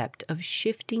concept of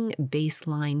shifting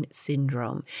baseline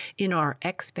syndrome in our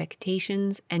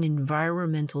expectations and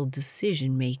environmental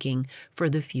decision-making for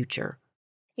the future.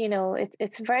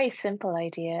 It's a very simple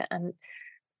idea, and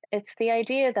it's the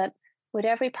idea that with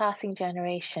every passing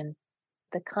generation,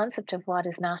 the concept of what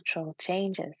is natural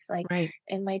changes. Like Right.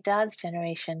 in my dad's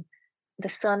generation, the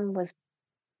sun was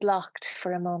blocked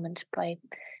for a moment by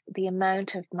the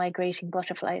amount of migrating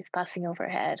butterflies passing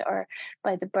overhead, or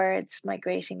by the birds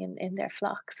migrating in their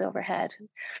flocks overhead.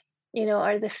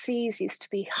 Or the seas used to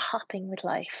be hopping with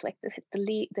life, like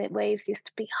the waves used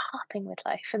to be hopping with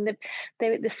life, and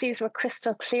the seas were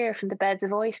crystal clear from the beds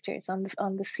of oysters on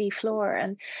the sea floor.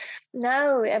 And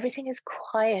now everything is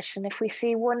quiet, and if we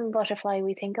see one butterfly,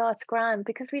 we think, oh, it's grand,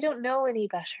 because we don't know any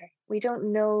better. We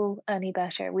don't know any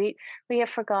better. We have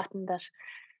forgotten that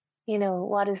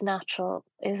what is natural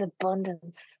is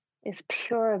abundance, is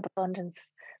pure abundance.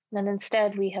 And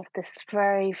instead, we have this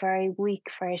very, very weak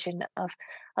version of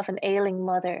an ailing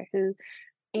mother who,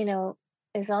 you know,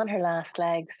 is on her last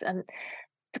legs. And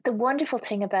but the wonderful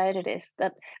thing about it is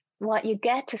that what you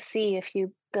get to see if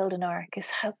you build an ark is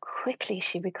how quickly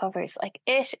she recovers. Like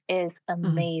it is Mhm.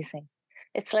 amazing.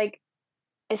 It's like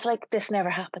it's like this never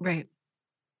happened. Right.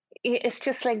 It's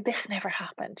just like this never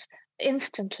happened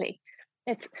instantly.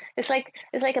 It's it's like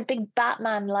a big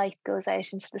Batman light goes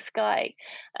out into the sky,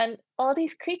 and all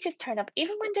these creatures turn up,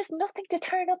 even when there's nothing to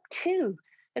turn up to.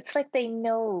 It's like they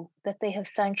know that they have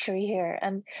sanctuary here.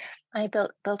 And I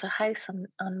built a house on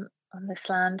this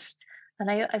land,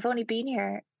 and I've only been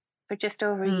here for just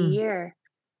over a Mm. year,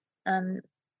 and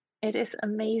it is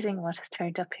amazing what has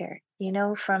turned up here. You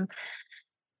know, from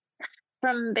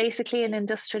basically an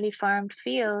industrially farmed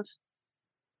field,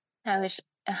 how it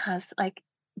has like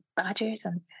badgers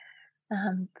and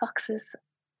foxes.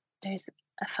 There's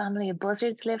a family of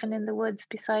buzzards living in the woods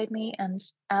beside me, and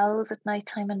owls at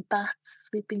nighttime, and bats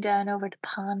sweeping down over the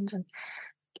pond, and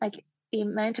like the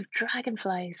amount of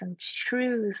dragonflies and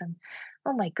shrews, and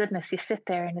oh my goodness, you sit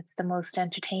there and it's the most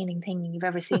entertaining thing you've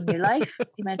ever seen in your life.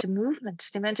 The amount of movement,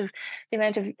 the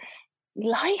amount of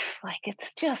life, like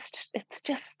it's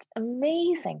just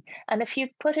amazing. And if you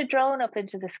put a drone up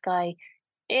into the sky,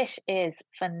 it is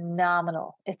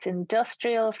phenomenal. It's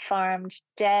industrial farmed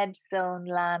dead zone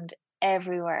land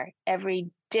everywhere, every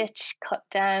ditch cut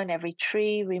down, every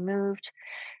tree removed.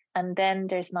 And then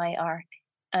there's my ark,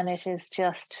 and it is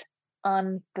just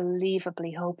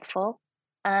unbelievably hopeful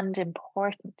and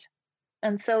important.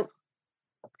 And so,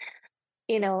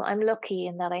 I'm lucky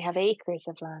in that I have acres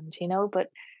of land, but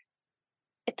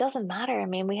it doesn't matter. I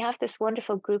mean, we have this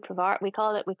wonderful group of art. We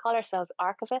call ourselves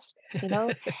archivists,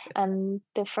 and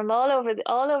they're from all over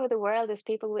the world. There's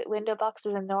people with window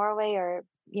boxes in Norway, or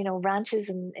ranches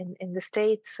in the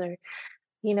States, or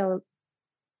you know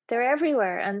they're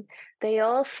everywhere, and they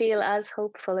all feel as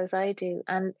hopeful as I do.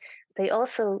 And they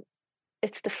also,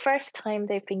 it's the first time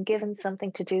they've been given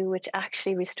something to do which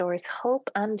actually restores hope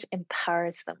and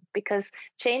empowers them, because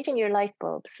changing your light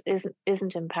bulbs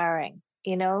isn't empowering.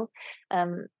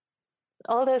 Um,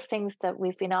 all those things that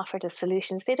we've been offered as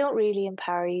solutions, they don't really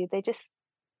empower you. They just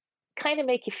kind of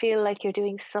make you feel like you're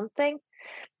doing something.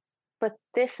 But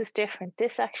this is different.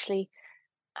 This actually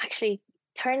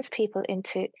turns people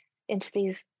into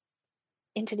these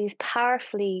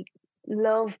powerfully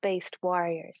love-based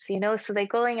warriors. So they're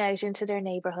going out into their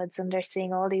neighborhoods, and they're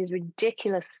seeing all these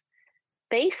ridiculous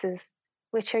spaces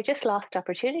which are just lost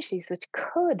opportunities, which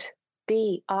could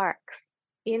be arcs.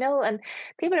 And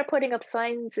people are putting up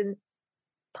signs in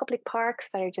public parks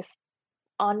that are just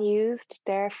unused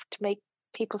there to make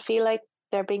people feel like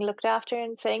they're being looked after,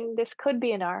 and saying this could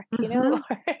be an arc, Mhm.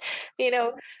 you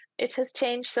know, it has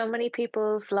changed so many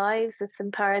people's lives. It's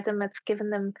empowered them. It's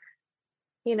given them,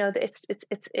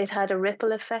 it had a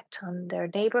ripple effect on their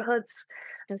neighborhoods.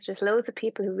 There's just loads of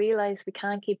people who realize we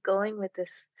can't keep going with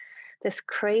this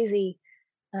crazy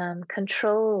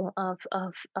control of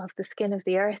the skin of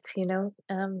the earth,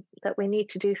 that we need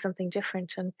to do something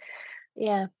different. And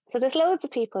yeah, so there's loads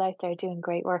of people out there doing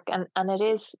great work, and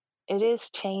it is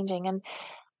changing. And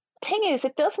thing is,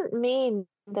 it doesn't mean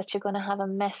that you're going to have a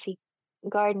messy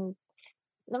garden.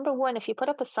 Number one, if you put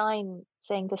up a sign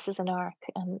saying this is an arc,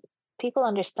 and people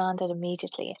understand it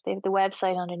immediately, if they have the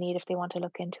website underneath, if they want to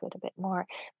look into it a bit more.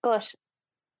 But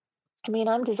I mean,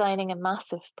 I'm designing a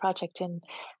massive project in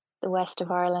the west of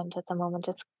Ireland at the moment.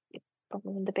 It's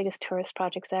probably one of the biggest tourist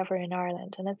projects ever in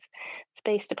Ireland, and it's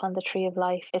based upon the Tree of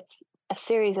Life. It's a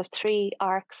series of three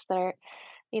arcs that are,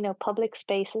 public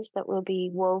spaces that will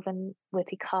be woven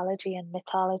with ecology and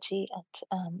mythology,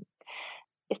 and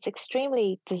it's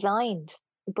extremely designed,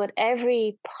 but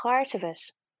every part of it.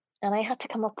 And I had to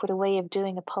come up with a way of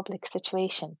doing a public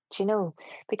situation,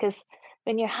 because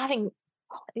when you're having,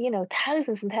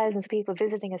 thousands and thousands of people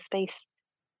visiting a space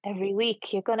every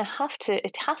week, you're going to have to,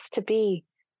 it has to be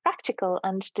practical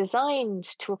and designed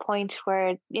to a point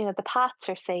where, the paths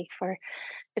are safe, or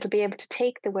it'll be able to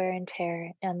take the wear and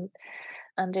tear.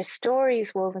 And there's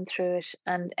stories woven through it,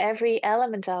 and every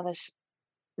element of it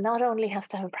not only has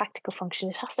to have a practical function,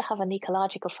 it has to have an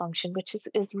ecological function, which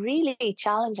is really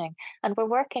challenging. And we're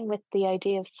working with the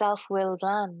idea of self-willed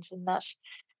land, in that,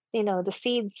 the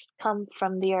seeds come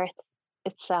from the earth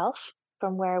itself,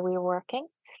 from where we're working.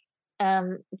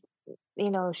 Um,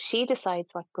 she decides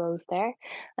what grows there,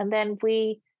 and then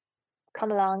we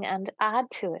come along and add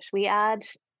to it. We add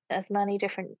as many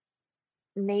different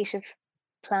native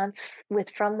plants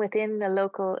from within the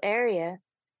local area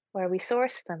where we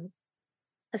source them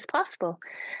as possible.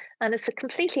 And it's a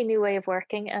completely new way of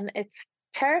working, and it's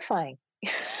terrifying.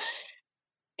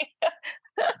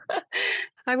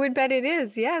 I would bet it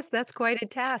is. Yes, that's quite a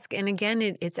task. And again,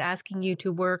 it's asking you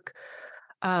to work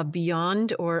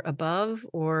beyond or above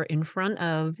or in front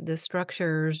of the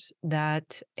structures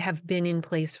that have been in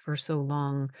place for so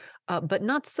long, but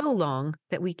not so long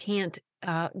that we can't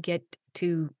get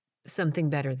to something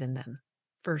better than them,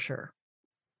 for sure.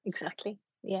 Exactly.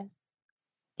 Yeah.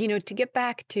 To get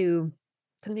back to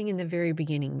something in the very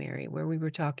beginning, Mary, where we were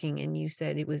talking and you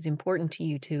said it was important to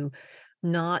you to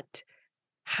not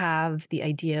have the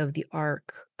idea of the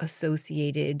ark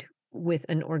associated with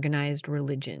an organized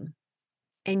religion.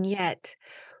 And yet,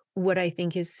 what I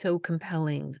think is so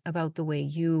compelling about the way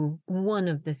one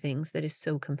of the things that is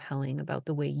so compelling about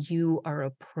the way you are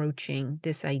approaching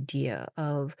this idea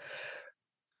of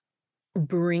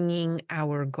bringing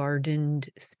our gardened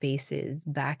spaces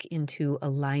back into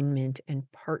alignment and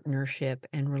partnership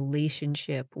and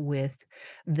relationship with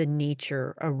the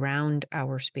nature around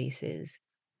our spaces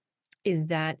is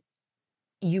that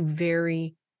you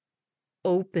very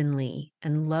openly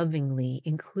and lovingly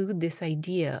include this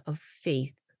idea of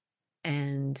faith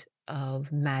and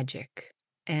of magic.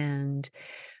 And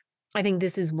I think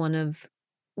this is one of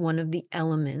the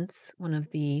elements, one of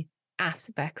the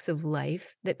aspects of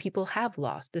life that people have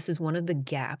lost. This is one of the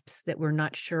gaps that we're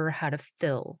not sure how to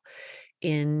fill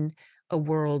in a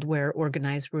world where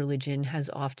organized religion has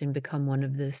often become one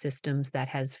of the systems that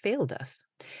has failed us.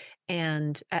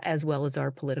 And as well as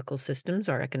our political systems,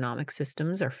 our economic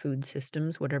systems, our food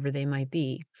systems, whatever they might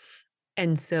be.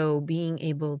 And so being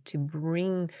able to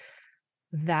bring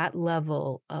that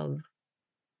level of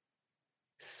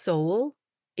soul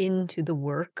into the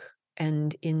work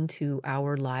and into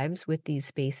our lives with these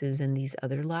spaces and these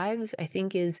other lives, I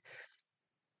think is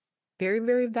very,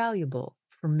 very valuable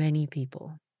for many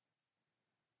people.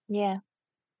 Yeah.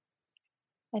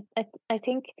 I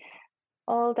think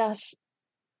all that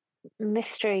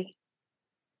mystery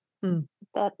Mm,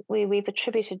 that we've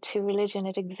attributed to religion,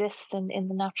 it exists in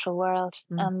the natural world.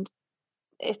 mm, And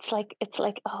it's like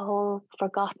a whole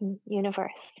forgotten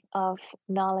universe of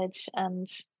knowledge and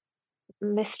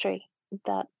mystery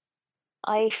that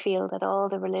I feel that all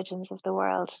the religions of the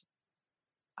world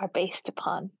are based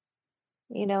upon,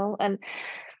 and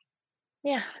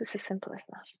yeah, it's as simple as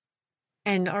that.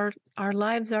 and our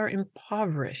lives are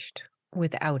impoverished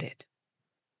without it.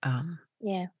 Um,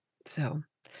 Yeah, so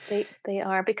they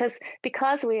are because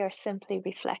we are simply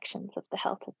reflections of the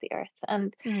health of the earth,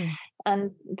 and mm,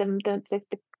 and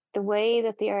the way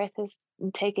that the earth is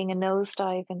taking a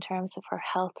nosedive in terms of her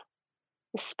health,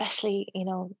 especially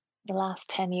the last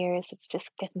 10 years, it's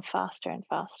just getting faster and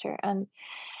faster, and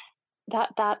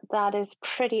that is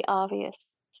pretty obvious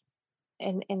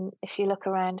in if you look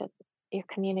around at your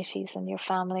communities and your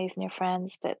families and your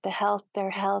friends, that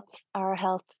their health, our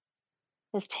health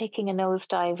is taking a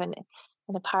nosedive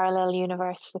in a parallel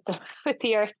universe with the with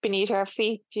the earth beneath our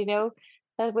feet,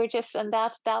 that we're just, and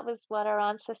that was what our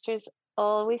ancestors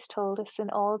always told us in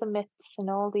all the myths and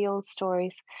all the old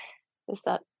stories, is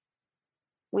that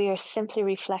we are simply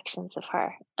reflections of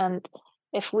her. And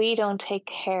if we don't take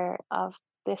care of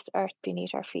this earth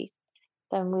beneath our feet,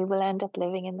 then we will end up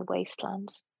living in the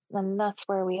wasteland. And that's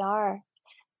where we are.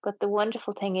 But the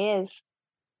wonderful thing is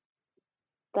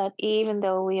that even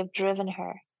though we have driven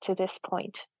her to this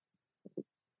point,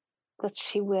 that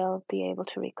she will be able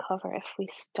to recover if we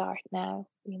start now.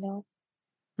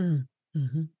 mm,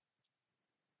 mhm.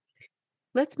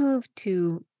 Let's move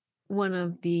to one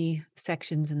of the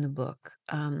sections in the book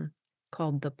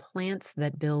called The Plants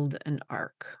That Build an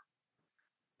Ark.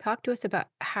 Talk to us about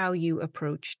how you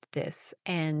approached this.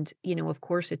 And, of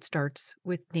course, it starts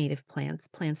with native plants,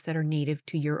 plants that are native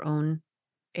to your own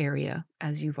area,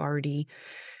 as you've already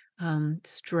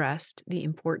stressed the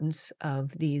importance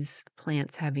of these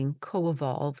plants having co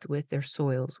evolved with their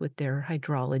soils, with their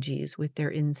hydrologies, with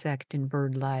their insect and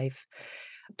bird life.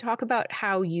 Talk about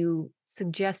how you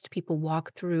suggest people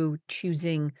walk through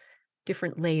choosing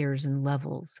different layers and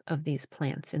levels of these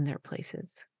plants in their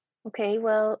places. Okay,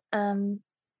 well,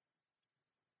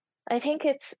 I think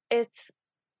it's the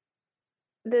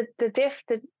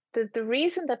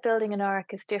reason that building an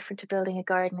ark is different to building a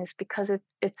garden is because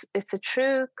it's a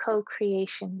true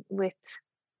co-creation with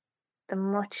the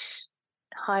much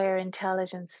higher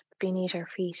intelligence beneath our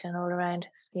feet and all around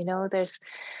us.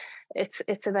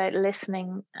 It's about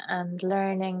listening and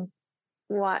learning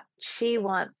what she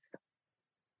wants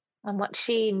and what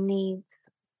she needs,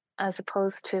 as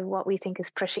opposed to what we think is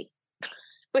pretty,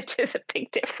 which is a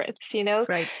big difference.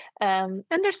 Right. Um,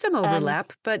 And there's some and overlap,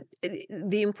 but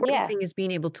the important yeah, thing is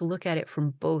being able to look at it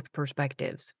from both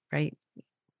perspectives, right?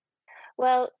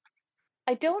 well,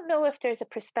 I don't know if there's a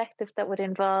perspective that would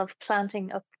involve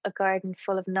planting up a garden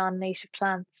full of non-native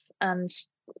plants and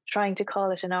trying to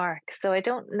call it an ARK. So I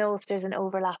don't know if there's an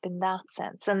overlap in that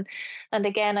sense. And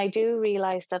again, I do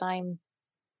realize that I'm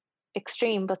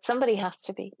extreme, but somebody has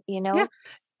to be, you Yeah. know?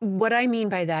 What I mean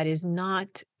by that is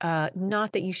not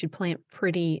that you should plant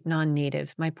pretty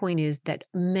non-natives. My point is that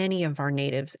many of our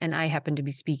natives, and I happen to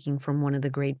be speaking from one of the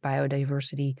great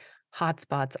biodiversity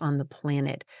hotspots on the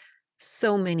planet,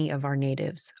 so many of our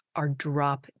natives are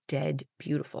drop dead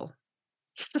beautiful.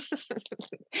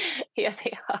 Yeah,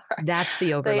 they are. That's the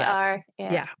They overlap. are.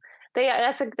 Yeah. Yeah, They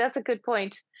are. That's a good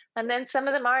point. And then some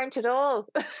of them aren't at all.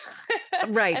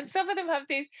 right. And some of them have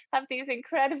these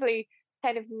incredibly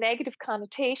kind of negative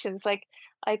connotations. Like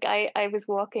I was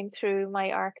walking through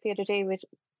my ARK the other day with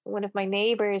one of my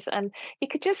neighbors, and you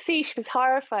could just see she was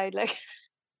horrified. Like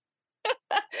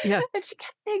Yeah, and she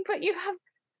kept saying, "But you've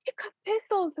got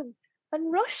thistles and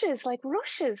rushes, like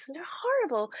rushes. They're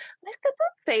horrible." And I said,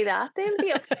 "Don't say that. They'll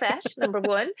be upset, number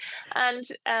one. And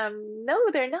no,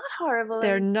 they're not horrible,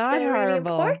 they're and not they're really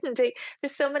horrible. important.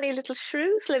 There's so many little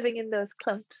shrews living in those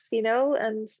clumps, you know,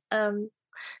 and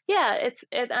yeah,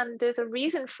 and there's a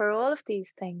reason for all of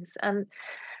these things. And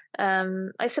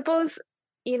I suppose,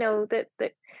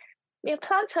 that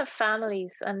plants have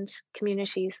families and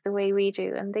communities the way we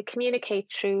do, and they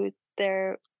communicate through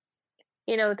their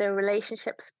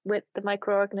relationships with the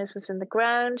microorganisms in the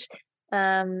ground,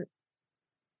 um,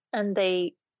 and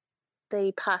they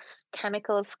pass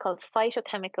chemicals called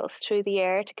phytochemicals through the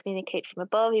air to communicate from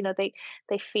above.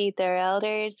 They feed their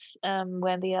elders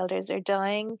when the elders are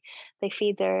dying. They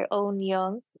feed their own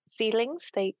young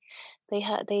seedlings. They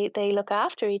look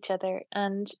after each other,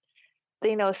 and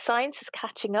science is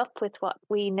catching up with what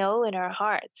we know in our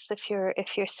hearts. If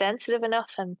you're sensitive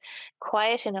enough and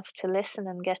quiet enough to listen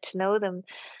and get to know them,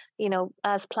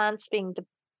 as plants being the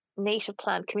native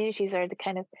plant communities are the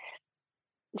kind of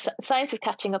science is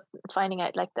catching up and finding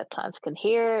out like that plants can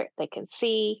hear, they can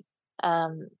see,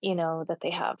 that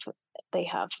they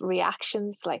have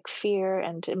reactions like fear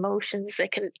and emotions. They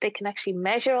can actually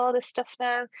measure all this stuff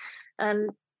now, and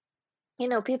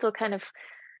people kind of,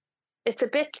 it's a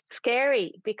bit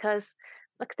scary because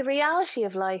like the reality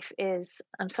of life is,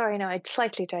 I'm sorry, now I'm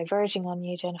slightly diverging on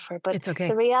you, Jennifer, but It's okay.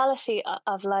 the reality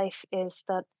of life is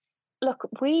that, look,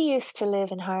 we used to live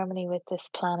in harmony with this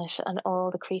planet and all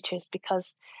the creatures,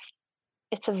 because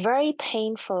it's a very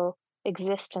painful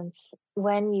existence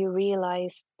when you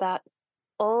realize that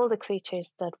all the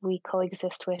creatures that we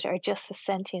coexist with are just as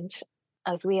sentient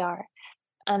as we are.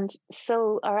 And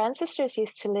so our ancestors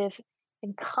used to live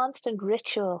in constant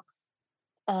ritual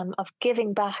of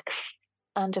giving back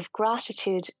and of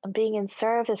gratitude and being in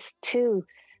service to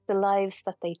the lives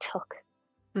that they took.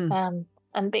 Hmm.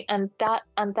 And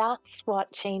that's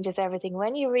what changes everything.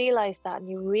 When you realize that and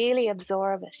you really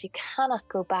absorb it, you cannot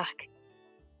go back.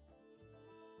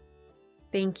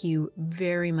 Thank you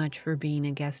very much for being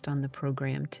a guest on the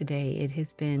program today. It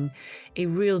has been a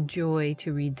real joy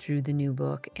to read through the new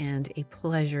book and a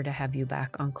pleasure to have you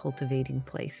back on Cultivating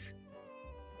Place.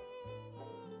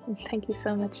 Thank you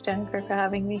so much, Jennifer, for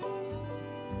having me.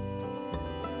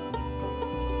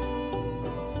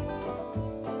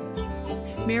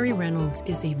 Mary Reynolds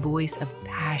is a voice of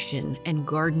passion and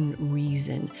garden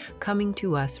reason, coming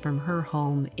to us from her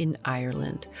home in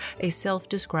Ireland. A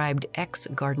self-described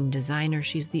ex-garden designer,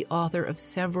 she's the author of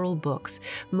several books,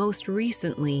 most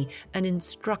recently an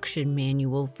instruction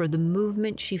manual for the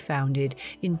movement she founded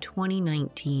in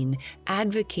 2019,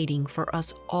 advocating for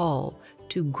us all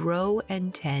to grow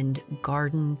and tend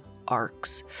garden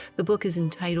ARKs. The book is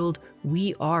entitled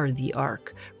We Are the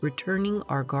ARK, Returning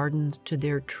Our Gardens to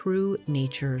Their True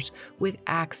Natures with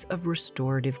Acts of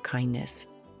Restorative Kindness.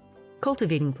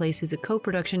 Cultivating Place is a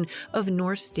co-production of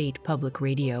North State Public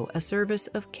Radio, a service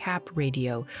of CAP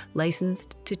Radio,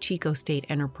 licensed to Chico State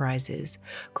Enterprises.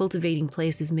 Cultivating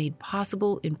Place is made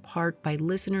possible in part by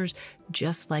listeners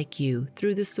just like you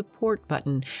through the support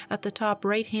button at the top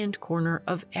right-hand corner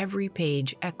of every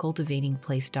page at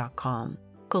cultivatingplace.com.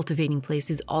 Cultivating Place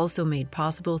is also made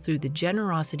possible through the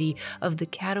generosity of the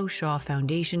Caddo Shaw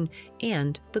Foundation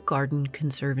and the Garden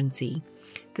Conservancy.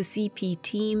 The CP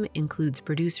team includes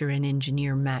producer and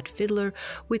engineer Matt Fiddler,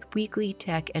 with weekly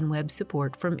tech and web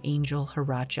support from Angel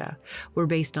Haracha. We're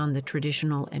based on the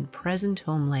traditional and present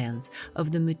homelands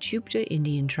of the Mechoopda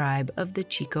Indian tribe of the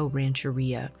Chico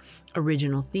Rancheria.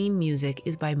 Original theme music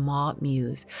is by Ma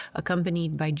Muse,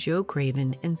 accompanied by Joe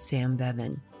Craven and Sam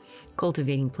Bevan.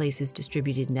 Cultivating Place is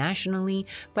distributed nationally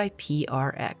by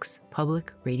PRX,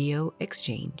 Public Radio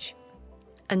Exchange.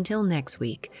 Until next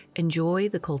week, enjoy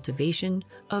the cultivation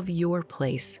of your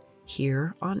place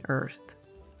here on Earth.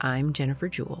 I'm Jennifer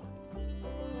Jewell.